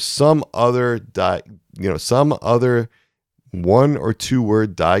or some other one or two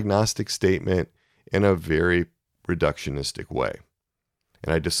word diagnostic statement in a very reductionistic way.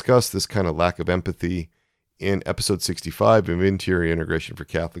 And I discussed this kind of lack of empathy in episode 65 of Interior Integration for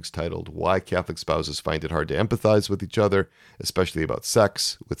Catholics, titled Why Catholic Spouses Find It Hard to Empathize with Each Other, especially about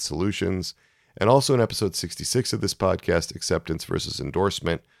sex, with solutions. And also in episode 66 of this podcast, Acceptance versus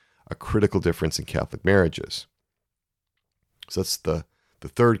Endorsement, a critical difference in Catholic marriages. So that's the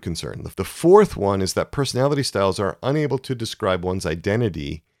third concern. The fourth one is that personality styles are unable to describe one's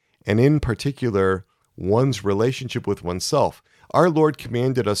identity, and in particular, one's relationship with oneself. Our Lord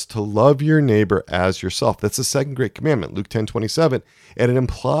commanded us to love your neighbor as yourself. That's the second great commandment, Luke 10:27. And it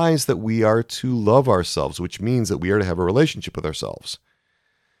implies that we are to love ourselves, which means that we are to have a relationship with ourselves.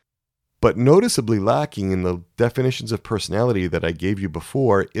 But noticeably lacking in the definitions of personality that I gave you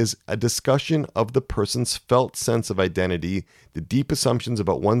before is a discussion of the person's felt sense of identity, the deep assumptions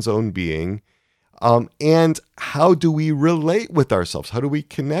about one's own being, and how do we relate with ourselves? How do we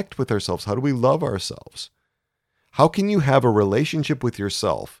connect with ourselves? How do we love ourselves? How can you have a relationship with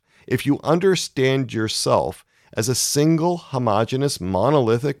yourself if you understand yourself as a single, homogeneous,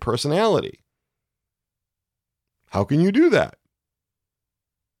 monolithic personality? How can you do that?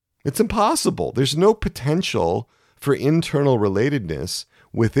 It's impossible. There's no potential for internal relatedness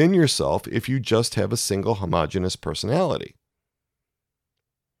within yourself if you just have a single, homogeneous personality.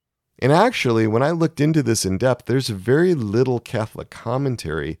 And actually, when I looked into this in depth, there's very little Catholic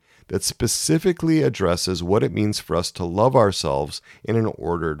commentary that specifically addresses what it means for us to love ourselves in an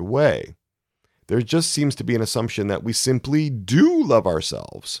ordered way. There just seems to be an assumption that we simply do love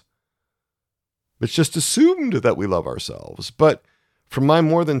ourselves. It's just assumed that we love ourselves. But from my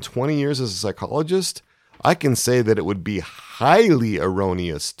more than 20 years as a psychologist, I can say that it would be highly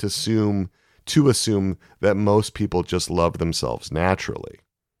erroneous to assume that most people just love themselves naturally.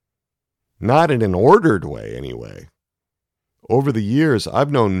 Not in an ordered way, anyway. Over the years,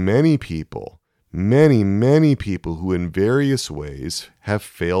 I've known many people who in various ways have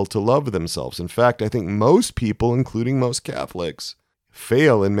failed to love themselves. In fact, I think most people, including most Catholics,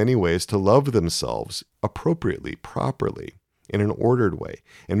 fail in many ways to love themselves appropriately, properly, in an ordered way.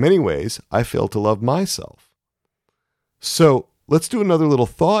 In many ways, I fail to love myself. So let's do another little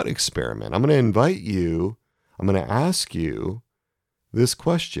thought experiment. I'm going to ask you this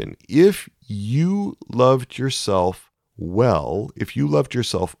question. If you loved yourself well, if you loved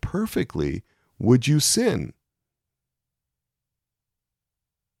yourself perfectly, would you sin?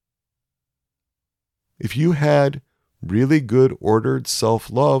 If you had really good ordered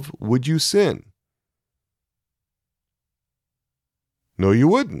self-love, would you sin? No, you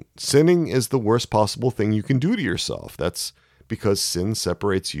wouldn't. Sinning is the worst possible thing you can do to yourself. That's because sin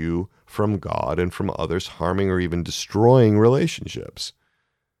separates you from God and from others, harming or even destroying relationships.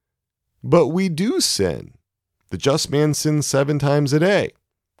 But we do sin. The just man sins 7 times a day,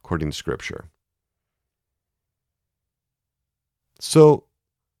 according to Scripture. So,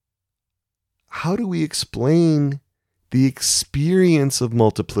 how do we explain the experience of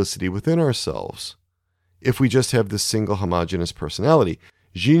multiplicity within ourselves if we just have this single homogeneous personality?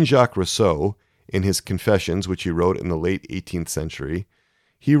 Jean-Jacques Rousseau, in his Confessions, which he wrote in the late 18th century,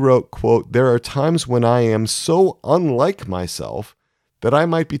 he wrote, quote, "There are times when I am so unlike myself that I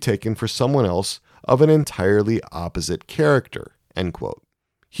might be taken for someone else of an entirely opposite character," end quote.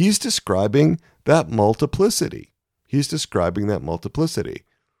 He's describing that multiplicity.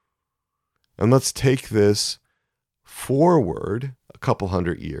 And let's take this forward a couple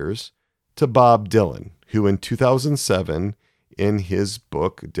hundred years to Bob Dylan, who in 2007, in his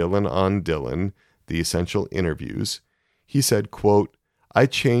book, Dylan on Dylan, The Essential Interviews, he said, quote, "I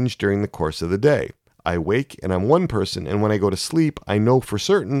change during the course of the day. I wake and I'm one person, and when I go to sleep, I know for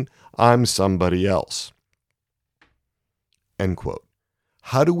certain I'm somebody else," end quote.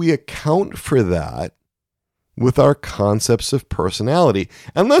 How do we account for that with our concepts of personality?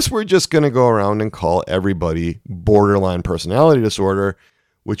 Unless we're just going to go around and call everybody borderline personality disorder,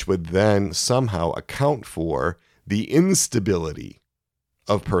 which would then somehow account for the instability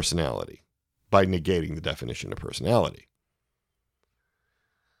of personality by negating the definition of personality.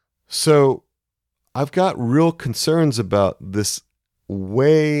 So I've got real concerns about this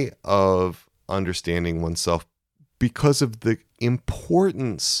way of understanding oneself because of the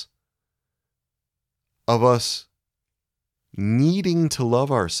importance of us needing to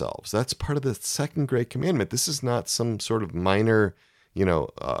love ourselves. That's part of the second great commandment. This is not some sort of minor,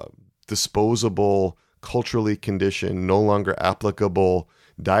 disposable, culturally conditioned, no longer applicable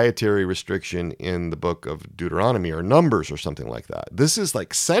dietary restriction in the book of Deuteronomy or Numbers or something like that. This is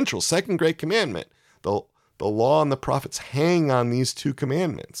like central, second great commandment. The law and the prophets hang on these two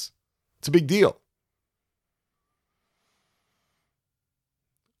commandments. It's a big deal.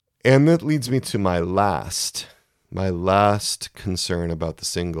 And that leads me to my last concern about the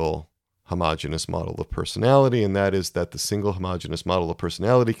single homogeneous model of personality, and that is that the single homogeneous model of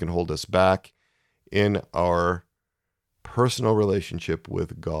personality can hold us back in our personal relationship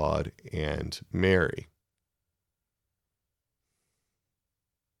with God and Mary.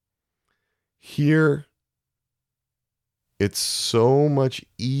 Here, it's so much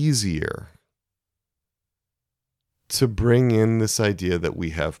easier to bring in this idea that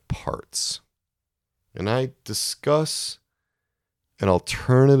we have parts. And I discuss an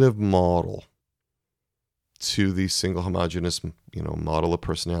alternative model to the single homogeneous, model of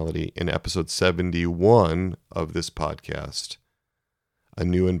personality in episode 71 of this podcast, A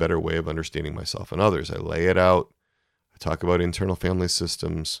New and Better Way of Understanding Myself and Others. I lay it out. I talk about internal family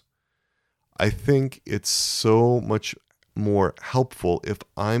systems. I think it's so much more helpful if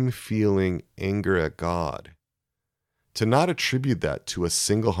I'm feeling anger at God to not attribute that to a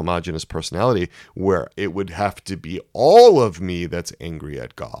single homogeneous personality where it would have to be all of me that's angry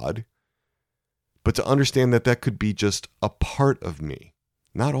at God, but to understand that that could be just a part of me,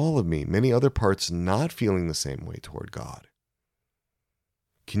 not all of me, many other parts not feeling the same way toward God.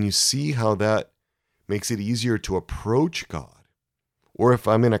 Can you see how that makes it easier to approach God? Or if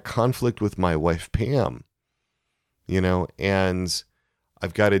I'm in a conflict with my wife, Pam, and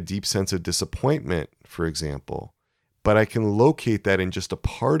I've got a deep sense of disappointment, for example, but I can locate that in just a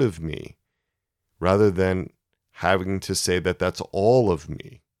part of me rather than having to say that that's all of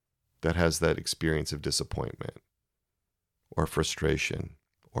me that has that experience of disappointment or frustration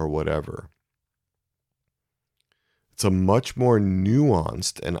or whatever. It's a much more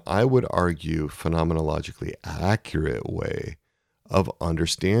nuanced and I would argue phenomenologically accurate way of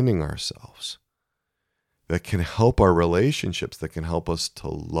understanding ourselves that can help our relationships, that can help us to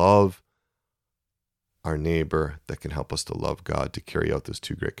love our neighbor, that can help us to love God, to carry out those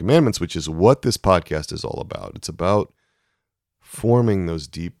two great commandments, which is what this podcast is all about. It's about forming those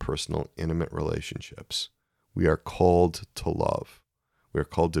deep, personal, intimate relationships. We are called to love. We are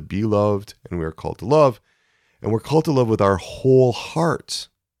called to be loved, and we are called to love. And we're called to love with our whole heart.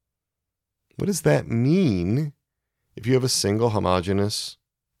 What does that mean if you have a single homogeneous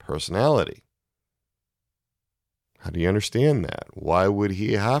personality? How do you understand that? Why would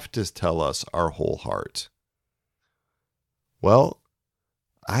he have to tell us our whole heart? Well,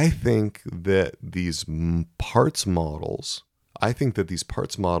 I think that these parts models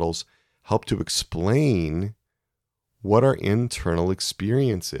help to explain what our internal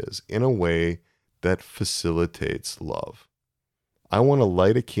experience is in a way that facilitates love. I want to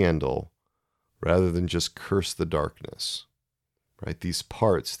light a candle rather than just curse the darkness. Right? These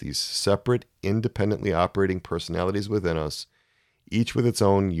parts, these separate, independently operating personalities within us, each with its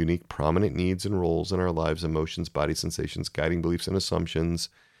own unique, prominent needs and roles in our lives, emotions, body sensations, guiding beliefs and assumptions,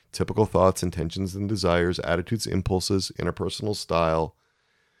 typical thoughts, intentions and desires, attitudes, impulses, interpersonal style,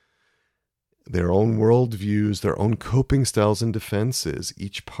 their own worldviews, their own coping styles and defenses.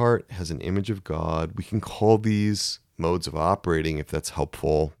 Each part has an image of God. We can call these modes of operating, if that's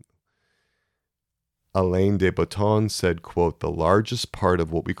helpful, Alain de Botton said, quote, "The largest part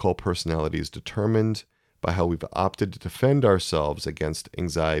of what we call personality is determined by how we've opted to defend ourselves against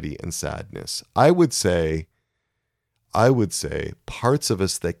anxiety and sadness." I would say parts of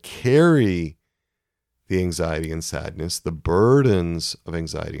us that carry the anxiety and sadness, the burdens of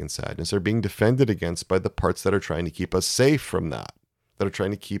anxiety and sadness, are being defended against by the parts that are trying to keep us safe from that are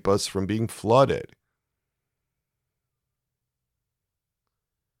trying to keep us from being flooded.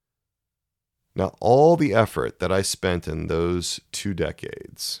 Now, all the effort that I spent in those 2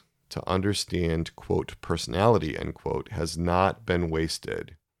 decades to understand, quote, personality, end quote, has not been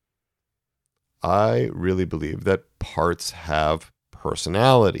wasted. I really believe that parts have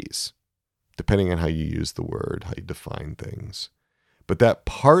personalities, depending on how you use the word, how you define things. But that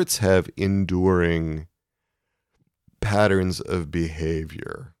parts have enduring patterns of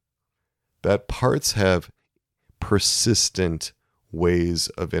behavior, that parts have persistent ways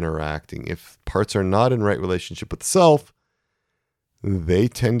of interacting. If parts are not in right relationship with the self, they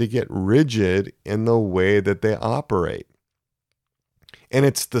tend to get rigid in the way that they operate. And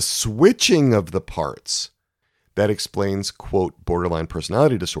it's the switching of the parts that explains, quote, borderline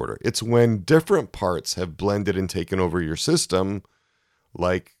personality disorder. It's when different parts have blended and taken over your system,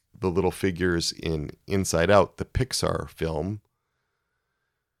 like the little figures in Inside Out, the Pixar film.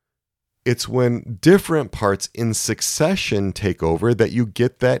 It's when different parts in succession take over that you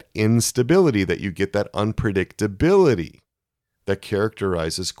get that instability, that you get that unpredictability that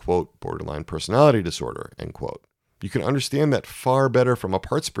characterizes, quote, borderline personality disorder, end quote. You can understand that far better from a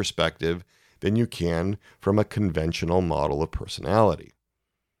parts perspective than you can from a conventional model of personality.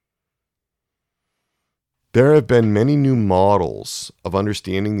 There have been many new models of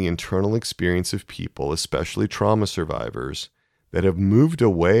understanding the internal experience of people, especially trauma survivors, that have moved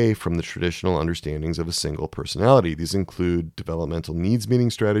away from the traditional understandings of a single personality. These include developmental needs meeting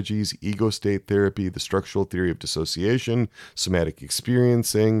strategies, ego state therapy, the structural theory of dissociation, somatic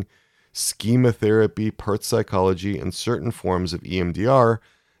experiencing, schema therapy, parts psychology, and certain forms of EMDR,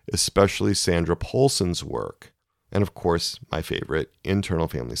 especially Sandra Paulson's work. And of course, my favorite, internal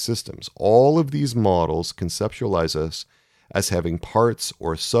family systems. All of these models conceptualize us as having parts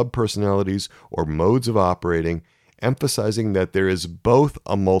or subpersonalities or modes of operating, emphasizing that there is both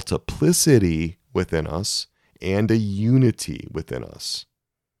a multiplicity within us and a unity within us.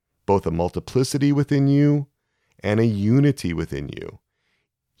 Both a multiplicity within you and a unity within you.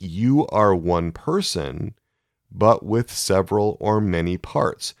 You are one person, but with several or many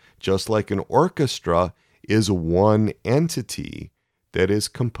parts, just like an orchestra is one entity that is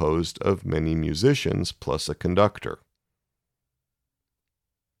composed of many musicians plus a conductor.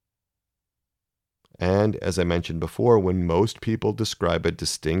 And as I mentioned before, when most people describe a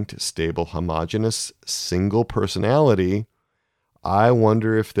distinct, stable, homogeneous, single personality, I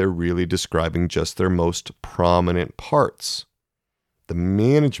wonder if they're really describing just their most prominent parts, the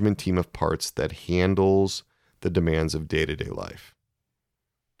management team of parts that handles the demands of day-to-day life.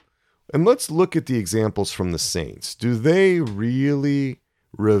 And let's look at the examples from the saints. Do they really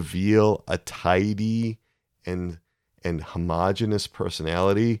reveal a tidy and homogeneous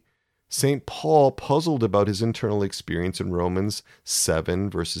personality? St. Paul puzzled about his internal experience in Romans 7,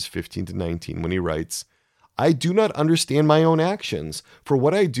 verses 15 to 19, when he writes, "I do not understand my own actions,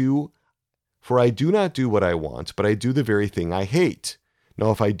 for I do not do what I want, but I do the very thing I hate.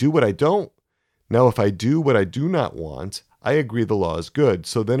 If I do what I do not want, I agree the law is good.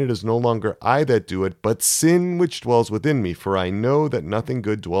 So then it is no longer I that do it, but sin which dwells within me. For I know that nothing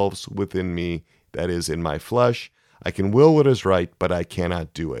good dwells within me, that is, in my flesh. I can will what is right, but I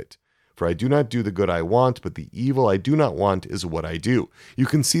cannot do it. For I do not do the good I want, but the evil I do not want is what I do." You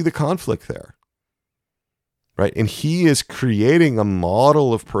can see the conflict there, right? And he is creating a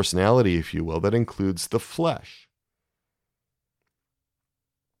model of personality, if you will, that includes the flesh.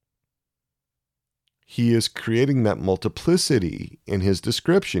 He is creating that multiplicity in his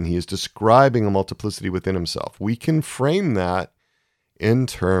description. He is describing a multiplicity within himself. We can frame that in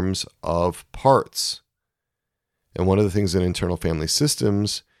terms of parts. And one of the things in internal family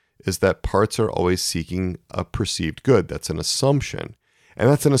systems is that parts are always seeking a perceived good. That's an assumption. And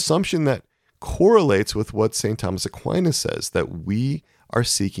that's an assumption that correlates with what St. Thomas Aquinas says, that we are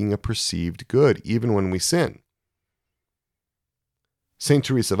seeking a perceived good even when we sin. St.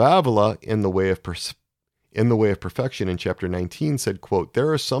 Teresa of Avila, in the Way of Perfection, in chapter 19, said, quote,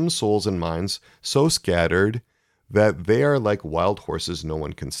 "There are some souls and minds so scattered that they are like wild horses no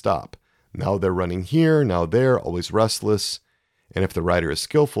one can stop. Now they're running here, now there, always restless. And if the rider is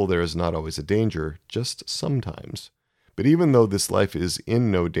skillful, there is not always a danger, just sometimes. But even though this life is in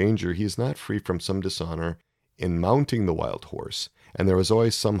no danger, he is not free from some dishonor in mounting the wild horse, and there is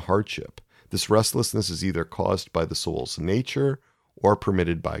always some hardship. This restlessness is either caused by the soul's nature or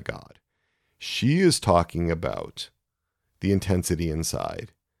permitted by God. She is talking about the intensity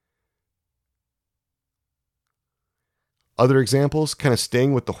inside. Other examples, kind of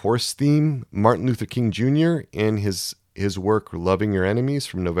staying with the horse theme, Martin Luther King Jr. in his work Loving Your Enemies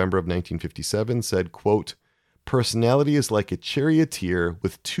from November of 1957 said, quote, "Personality is like a charioteer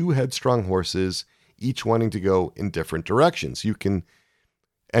with two headstrong horses, each wanting to go in different directions. You can,"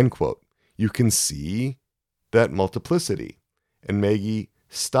 end quote, "you can see that multiplicity." And Maggie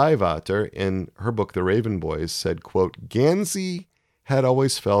Stiefvater, in her book The Raven Boys, said, quote, "Gansey had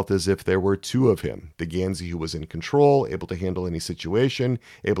always felt as if there were two of him. The Gansey who was in control, able to handle any situation,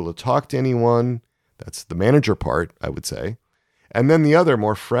 able to talk to anyone. That's the manager part, I would say. And then the other,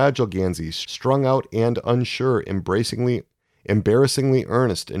 more fragile Gansey, strung out and unsure, embarrassingly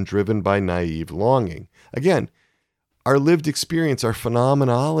earnest and driven by naive longing." Again, our lived experience, our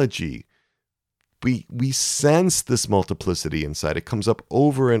phenomenology, we sense this multiplicity inside. It comes up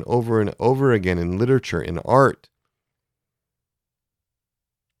over and over and over again in literature, in art.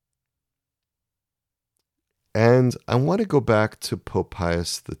 And I want to go back to Pope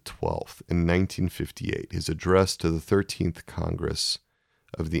Pius XII in 1958, his address to the 13th Congress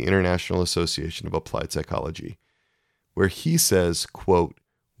of the International Association of Applied Psychology, where he says, quote,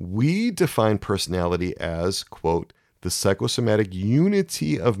 "We define personality as," quote, "the psychosomatic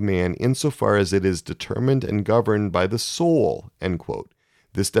unity of man insofar as it is determined and governed by the soul," end quote.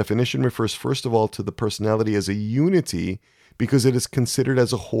 This definition refers first of all to the personality as a unity because it is considered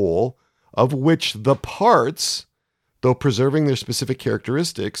as a whole, of which the parts, though preserving their specific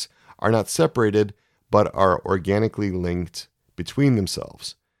characteristics, are not separated, but are organically linked between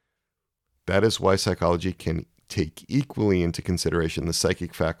themselves. That is why psychology can take equally into consideration the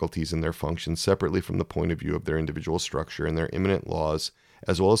psychic faculties and their functions separately from the point of view of their individual structure and their immanent laws,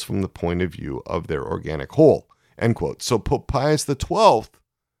 as well as from the point of view of their organic whole, end quote. So Pope Pius XII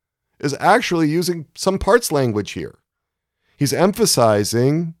is actually using some parts language here. He's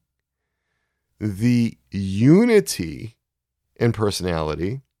emphasizing the unity in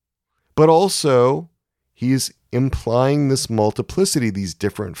personality, but also he's implying this multiplicity, these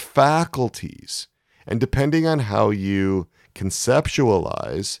different faculties. And depending on how you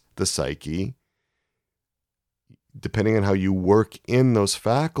conceptualize the psyche, depending on how you work in those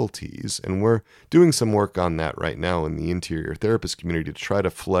faculties, and we're doing some work on that right now in the interior therapist community to try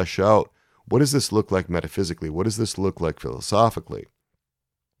to flesh out, what does this look like metaphysically? What does this look like philosophically?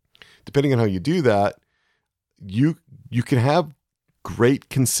 Depending on how you do that, you can have great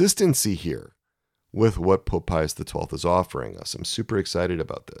consistency here with what Pope Pius XII is offering us. I'm super excited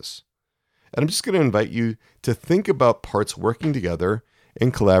about this. And I'm just going to invite you to think about parts working together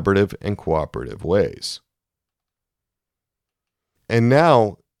in collaborative and cooperative ways. And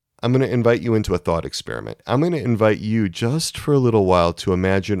now I'm going to invite you into a thought experiment. I'm going to invite you just for a little while to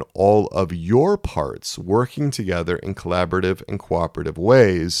imagine all of your parts working together in collaborative and cooperative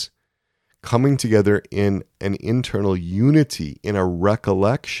ways, coming together in an internal unity, in a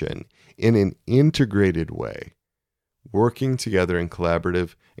recollection, in an integrated way, working together in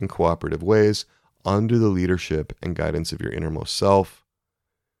collaborative and cooperative ways under the leadership and guidance of your innermost self.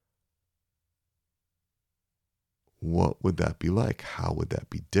 What would that be like? How would that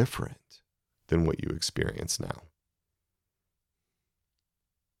be different than what you experience now?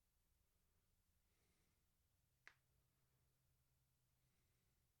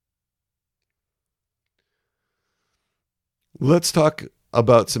 Let's talk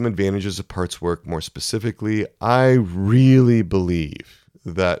about some advantages of parts work more specifically. I really believe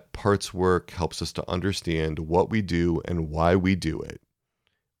that parts work helps us to understand what we do and why we do it.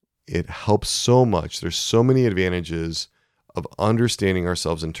 It helps so much. There's so many advantages of understanding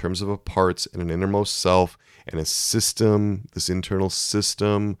ourselves in terms of a parts and an innermost self and a system, this internal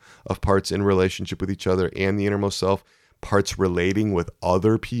system of parts in relationship with each other and the innermost self, parts relating with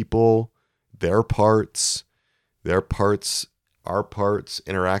other people, their parts, our parts,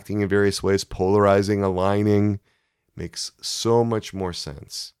 interacting in various ways, polarizing, aligning, makes so much more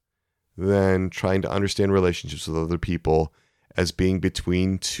sense than trying to understand relationships with other people as being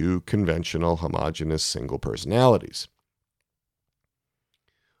between two conventional, homogeneous, single personalities.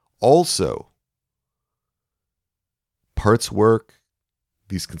 Also, parts work,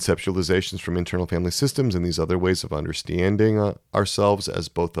 these conceptualizations from internal family systems and these other ways of understanding ourselves as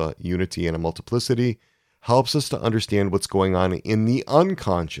both a unity and a multiplicity, helps us to understand what's going on in the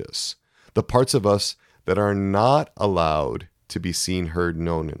unconscious, the parts of us that are not allowed to be seen, heard,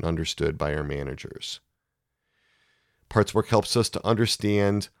 known, and understood by our managers. Parts work helps us to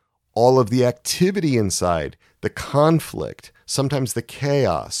understand all of the activity inside, the conflict, sometimes the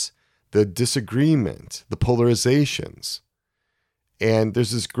chaos, the disagreement, the polarizations. And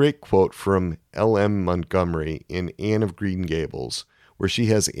there's this great quote from L.M. Montgomery in Anne of Green Gables, where she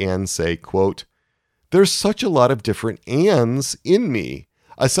has Anne say, quote, "There's such a lot of different Annes in me.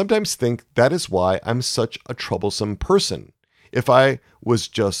 I sometimes think that is why I'm such a troublesome person. If I was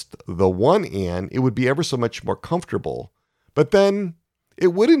just the one Anne, it would be ever so much more comfortable. But then it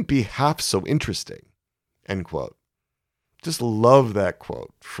wouldn't be half so interesting." End quote. Just love that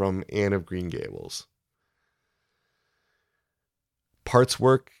quote from Anne of Green Gables. Parts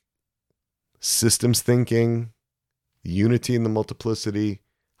work, systems thinking, unity in the multiplicity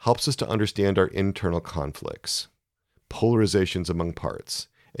helps us to understand our internal conflicts, polarizations among parts.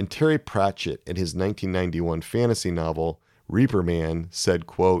 And Terry Pratchett, in his 1991 fantasy novel, Reaper Man, said,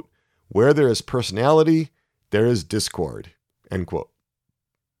 quote, "Where there is personality, there is discord," end quote.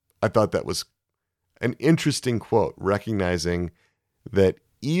 I thought that was an interesting quote, recognizing that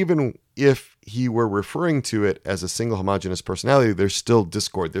even if he were referring to it as a single homogeneous personality, there's still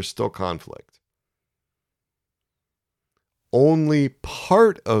discord, there's still conflict. Only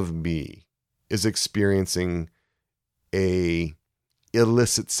part of me is experiencing a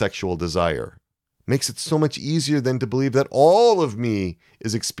illicit sexual desire. Makes it so much easier than to believe that all of me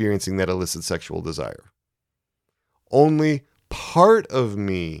is experiencing that illicit sexual desire. Only part of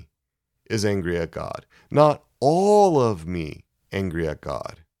me is angry at God, not all of me angry at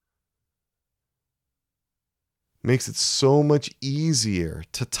God. Makes it so much easier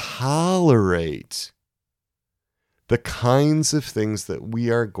to tolerate the kinds of things that we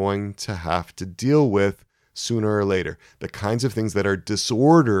are going to have to deal with sooner or later, the kinds of things that are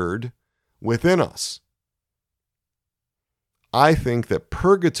disordered within us. I think that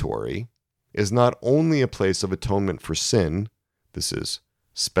purgatory is not only a place of atonement for sin. This is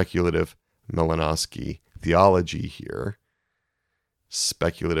speculative Malinowski theology here,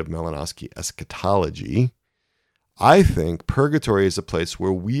 speculative Malinowski eschatology. I think purgatory is a place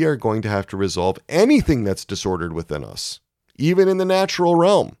where we are going to have to resolve anything that's disordered within us, even in the natural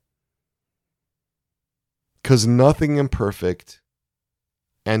realm. Because nothing imperfect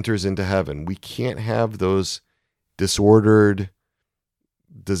enters into heaven. We can't have those disordered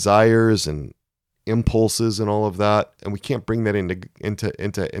desires and impulses and all of that, and we can't bring that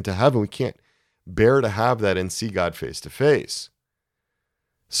into heaven. We can't bear to have that and see God face to face.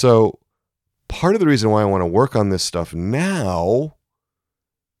 So part of the reason why I want to work on this stuff now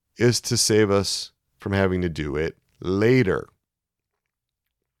is to save us from having to do it later.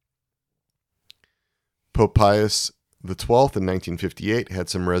 Pope Pius XII in 1958 had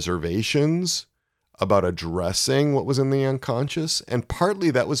some reservations about addressing what was in the unconscious, and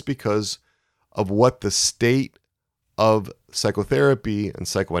partly that was because of what the state of psychotherapy and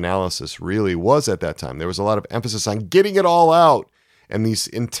psychoanalysis really was at that time. There was a lot of emphasis on getting it all out and these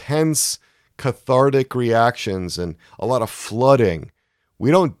intense cathartic reactions and a lot of flooding.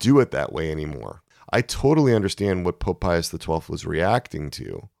 We don't do it that way anymore. I totally understand what Pope Pius XII was reacting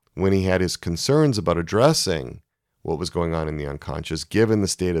to when he had his concerns about addressing what was going on in the unconscious, given the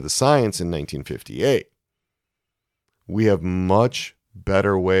state of the science in 1958. We have much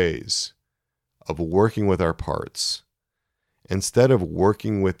better ways of working with our parts instead of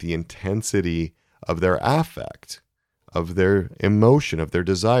working with the intensity of their affect, of their emotion, of their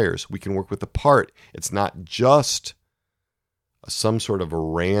desires. We can work with the part. It's not just some sort of a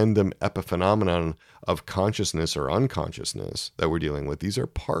random epiphenomenon of consciousness or unconsciousness that we're dealing with. These are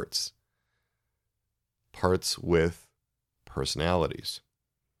parts. Parts with personalities.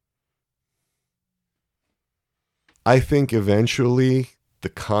 I think eventually the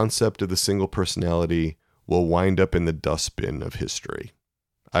concept of the single personality will wind up in the dustbin of history.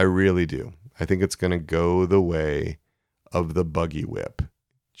 I really do. I think it's going to go the way of the buggy whip,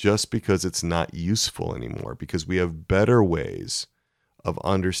 just because it's not useful anymore, because we have better ways of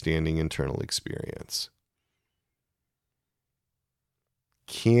understanding internal experience.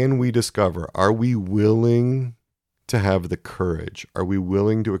 Can we discover, are we willing to have the courage? Are we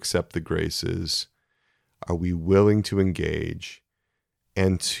willing to accept the graces? Are we willing to engage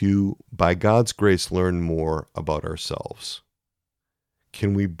and to, by God's grace, learn more about ourselves?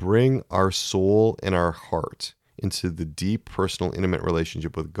 Can we bring our soul and our heart into the deep, personal, intimate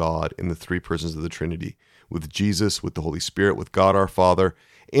relationship with God in the three persons of the Trinity, with Jesus, with the Holy Spirit, with God our Father,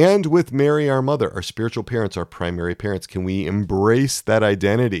 and with Mary our Mother, our spiritual parents, our primary parents? Can we embrace that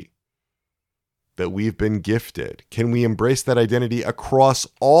identity that we've been gifted? Can we embrace that identity across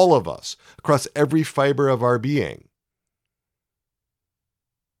all of us, across every fiber of our being?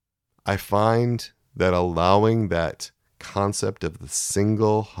 I find that allowing that concept of the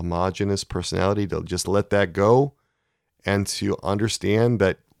single homogeneous personality, to just let that go and to understand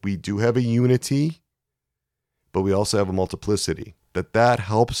that we do have a unity, but we also have a multiplicity. That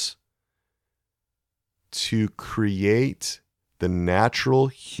helps to create the natural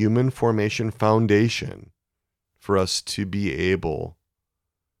human formation foundation for us to be able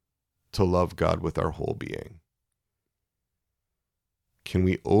to love God with our whole being. Can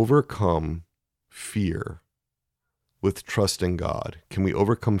we overcome fear with trust in God? Can we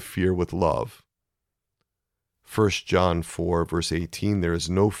overcome fear with love? 1 John 4, verse 18, there is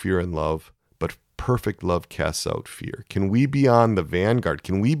no fear in love, but perfect love casts out fear. Can we be on the vanguard?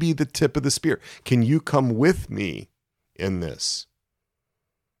 Can we be the tip of the spear? Can you come with me in this?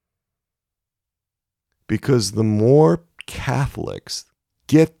 Because the more Catholics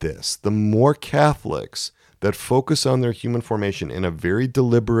get this, the more Catholics that focus on their human formation in a very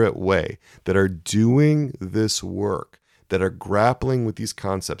deliberate way, that are doing this work, that are grappling with these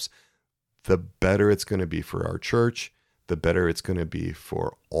concepts, the better it's going to be for our church, the better it's going to be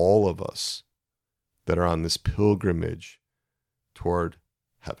for all of us that are on this pilgrimage toward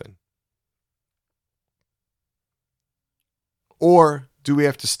heaven. Or do we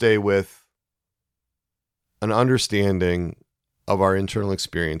have to stay with an understanding of our internal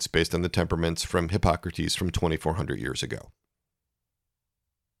experience based on the temperaments from Hippocrates from 2,400 years ago?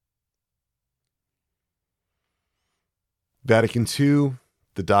 Vatican II,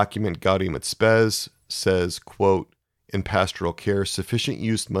 the document Gaudium et Spes, says, quote, in pastoral care, sufficient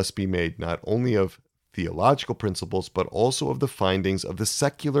use must be made not only of theological principles, but also of the findings of the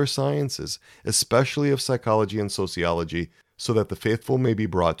secular sciences, especially of psychology and sociology, so that the faithful may be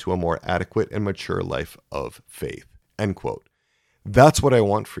brought to a more adequate and mature life of faith. End quote. That's what I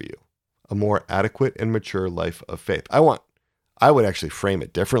want for you, a more adequate and mature life of faith. I would actually frame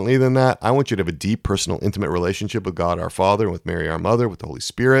it differently than that. I want you to have a deep, personal, intimate relationship with God, our Father, and with Mary, our Mother, with the Holy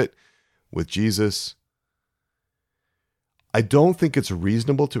Spirit, with Jesus. I don't think it's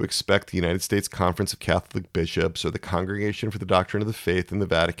reasonable to expect the United States Conference of Catholic Bishops or the Congregation for the Doctrine of the Faith in the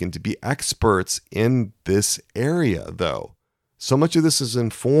Vatican to be experts in this area, though. So much of this is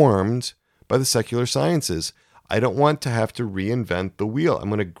informed by the secular sciences. I don't want to have to reinvent the wheel. I'm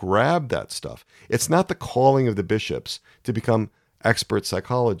going to grab that stuff. It's not the calling of the bishops to become expert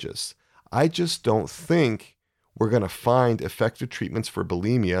psychologists. I just don't think we're going to find effective treatments for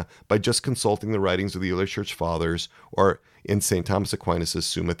bulimia by just consulting the writings of the early church fathers or in St. Thomas Aquinas'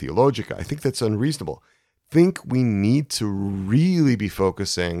 Summa Theologica. I think that's unreasonable. I think we need to really be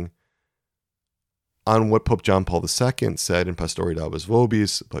focusing on what Pope John Paul II said in Pastori Davos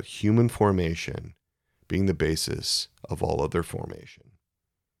Vobis about human formation being the basis of all other formation.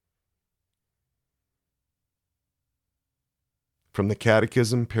 From the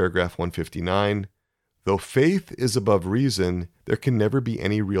Catechism, paragraph 159, though faith is above reason, there can never be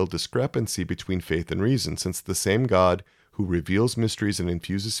any real discrepancy between faith and reason, since the same God who reveals mysteries and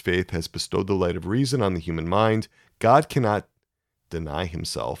infuses faith has bestowed the light of reason on the human mind. God cannot deny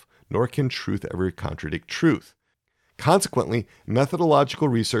himself, nor can truth ever contradict truth. Consequently, methodological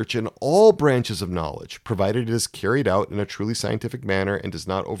research in all branches of knowledge, provided it is carried out in a truly scientific manner and does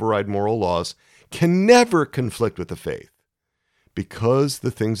not override moral laws, can never conflict with the faith, because the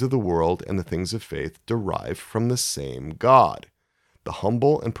things of the world and the things of faith derive from the same God. The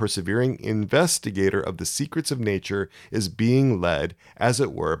humble and persevering investigator of the secrets of nature is being led, as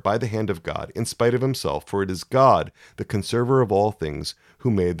it were, by the hand of God, in spite of himself, for it is God, the conserver of all things,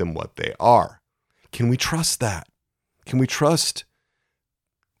 who made them what they are. Can we trust that? Can we trust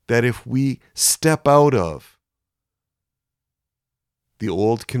that if we step out of the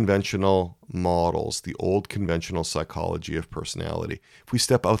old conventional models, the old conventional psychology of personality, if we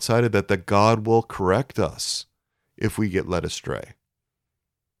step outside of that, that God will correct us if we get led astray?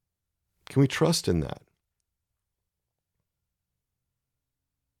 Can we trust in that?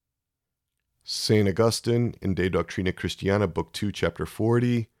 St. Augustine, in De Doctrina Christiana, Book 2, Chapter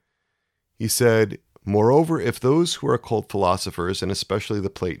 40, he said, moreover, if those who are called philosophers, and especially the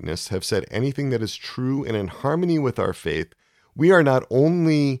Platonists, have said anything that is true and in harmony with our faith, we are not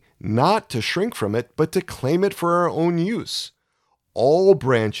only not to shrink from it, but to claim it for our own use. All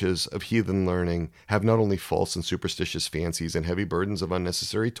branches of heathen learning have not only false and superstitious fancies and heavy burdens of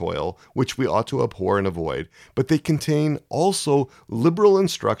unnecessary toil, which we ought to abhor and avoid, but they contain also liberal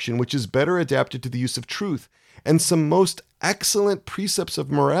instruction, which is better adapted to the use of truth, and some most excellent precepts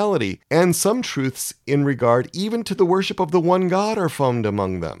of morality, and some truths in regard even to the worship of the one God are found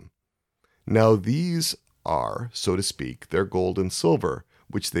among them. Now these are, so to speak, their gold and silver,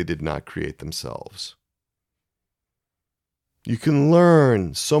 which they did not create themselves. You can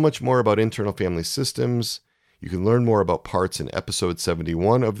learn so much more about internal family systems. You can learn more about parts in episode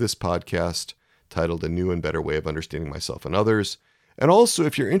 71 of this podcast, titled A New and Better Way of Understanding Myself and Others, And also,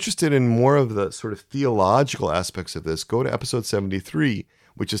 if you're interested in more of the sort of theological aspects of this, go to episode 73,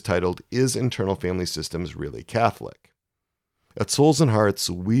 which is titled, Is Internal Family Systems Really Catholic? At Souls and Hearts,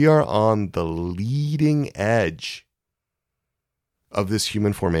 we are on the leading edge of this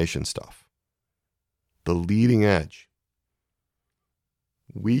human formation stuff. The leading edge.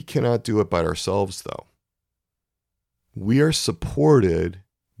 We cannot do it by ourselves, though. We are supported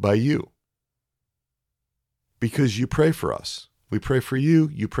by you because you pray for us. We pray for you.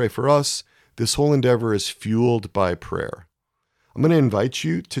 You pray for us. This whole endeavor is fueled by prayer. I'm going to invite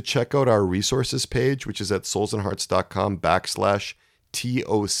you to check out our resources page, which is at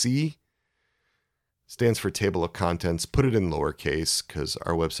soulsandhearts.com/TOC. Stands for table of contents. Put it in lowercase because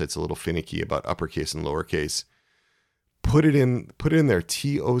our website's a little finicky about uppercase and lowercase. Put it in there,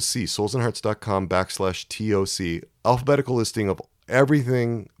 TOC, soulsandhearts.com/TOC, alphabetical listing of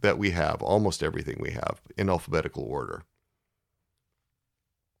everything that we have, almost everything we have, in alphabetical order.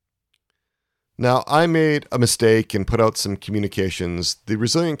 Now, I made a mistake and put out some communications. The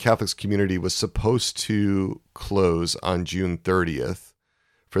Resilient Catholics community was supposed to close on June 30th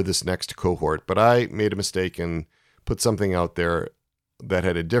for this next cohort, but I made a mistake and put something out there that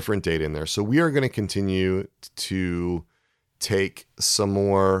had a different date in there. So we are going to continue to take some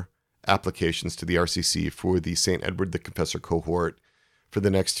more applications to the RCC for the St. Edward the Confessor cohort for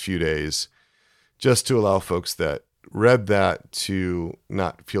the next few days, just to allow folks that read that to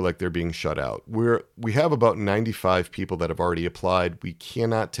not feel like they're being shut out. We have about 95 people that have already applied. We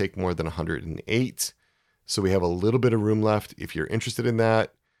cannot take more than 108, so we have a little bit of room left. If you're interested in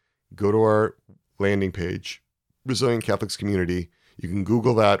that, go to our landing page, Resilient Catholics Community. You can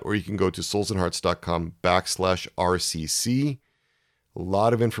Google that, or you can go to soulsandhearts.com/RCC. A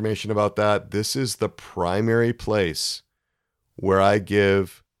lot of information about that. This is the primary place where I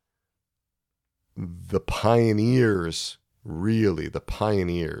give the pioneers, really the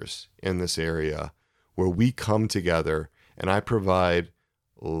pioneers in this area, where we come together and I provide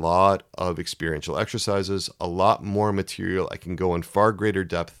a lot of experiential exercises, a lot more material. I can go in far greater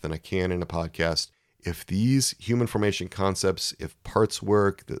depth than I can in a podcast. If these human formation concepts, if parts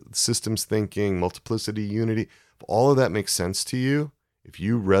work, the systems thinking, multiplicity, unity, if all of that makes sense to you, if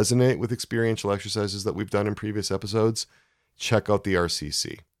you resonate with experiential exercises that we've done in previous episodes, check out the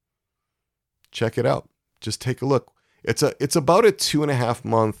RCC. Check it out. Just take a look. It's about a 2.5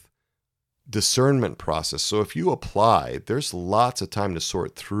 month discernment process. So if you apply, there's lots of time to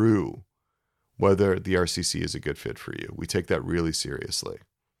sort through whether the RCC is a good fit for you. We take that really seriously.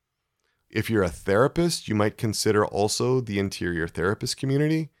 If you're a therapist, you might consider also the interior therapist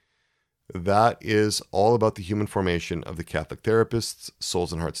community. That is all about the human formation of the Catholic therapists,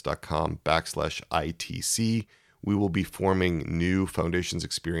 soulsandhearts.com/ITC. We will be forming new Foundations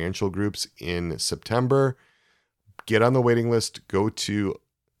experiential groups in September. Get on the waiting list. Go to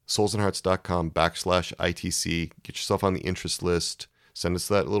soulsandhearts.com/ITC. Get yourself on the interest list. Send us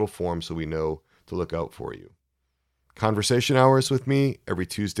that little form so we know to look out for you. Conversation hours with me every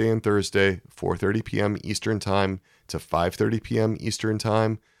Tuesday and Thursday, 4:30 p.m. Eastern Time to 5:30 p.m. Eastern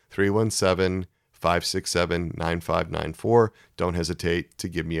Time, 317-567-9594. Don't hesitate to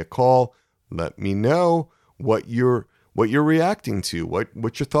give me a call. Let me know what you're reacting to,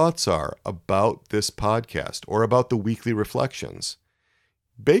 what your thoughts are about this podcast or about the weekly reflections.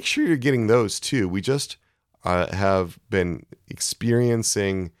 Make sure you're getting those too. We just have been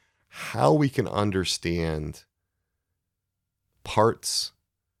experiencing how we can understand parts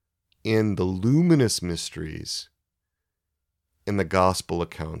in the luminous mysteries in the gospel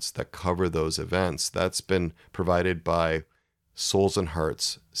accounts that cover those events. That's been provided by Souls and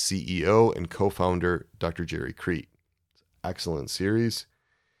Hearts CEO and co-founder Dr. Jerry Crete. Excellent series.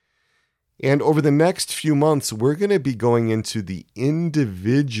 And over the next few months, we're going to be going into the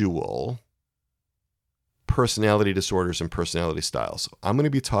individual personality disorders and personality styles. I'm going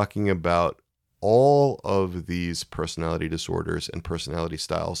to be talking about all of these personality disorders and personality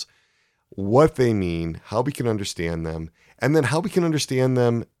styles, what they mean, how we can understand them, and then how we can understand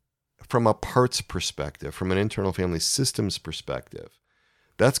them from a parts perspective, from an internal family systems perspective.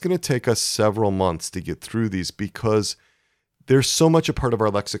 That's going to take us several months to get through these because there's so much a part of our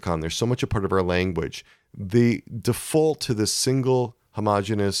lexicon. There's so much a part of our language. They default to this single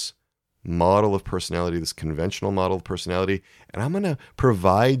homogeneous model of personality, this conventional model of personality. And I'm going to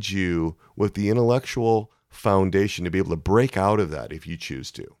provide you with the intellectual foundation to be able to break out of that if you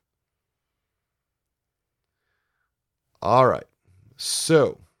choose to. All right.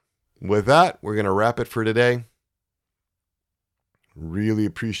 So with that, we're going to wrap it for today. Really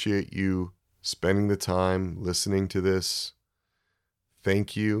appreciate you spending the time listening to this.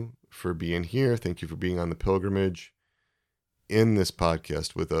 Thank you for being here. Thank you for being on the pilgrimage. in this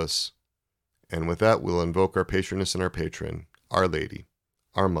podcast with us. And with that, we'll invoke our patroness and our patron, Our Lady,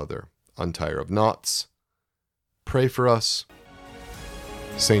 our Mother, Untier of Knots. Pray for us.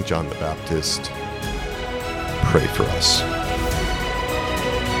 St. John the Baptist, pray for us.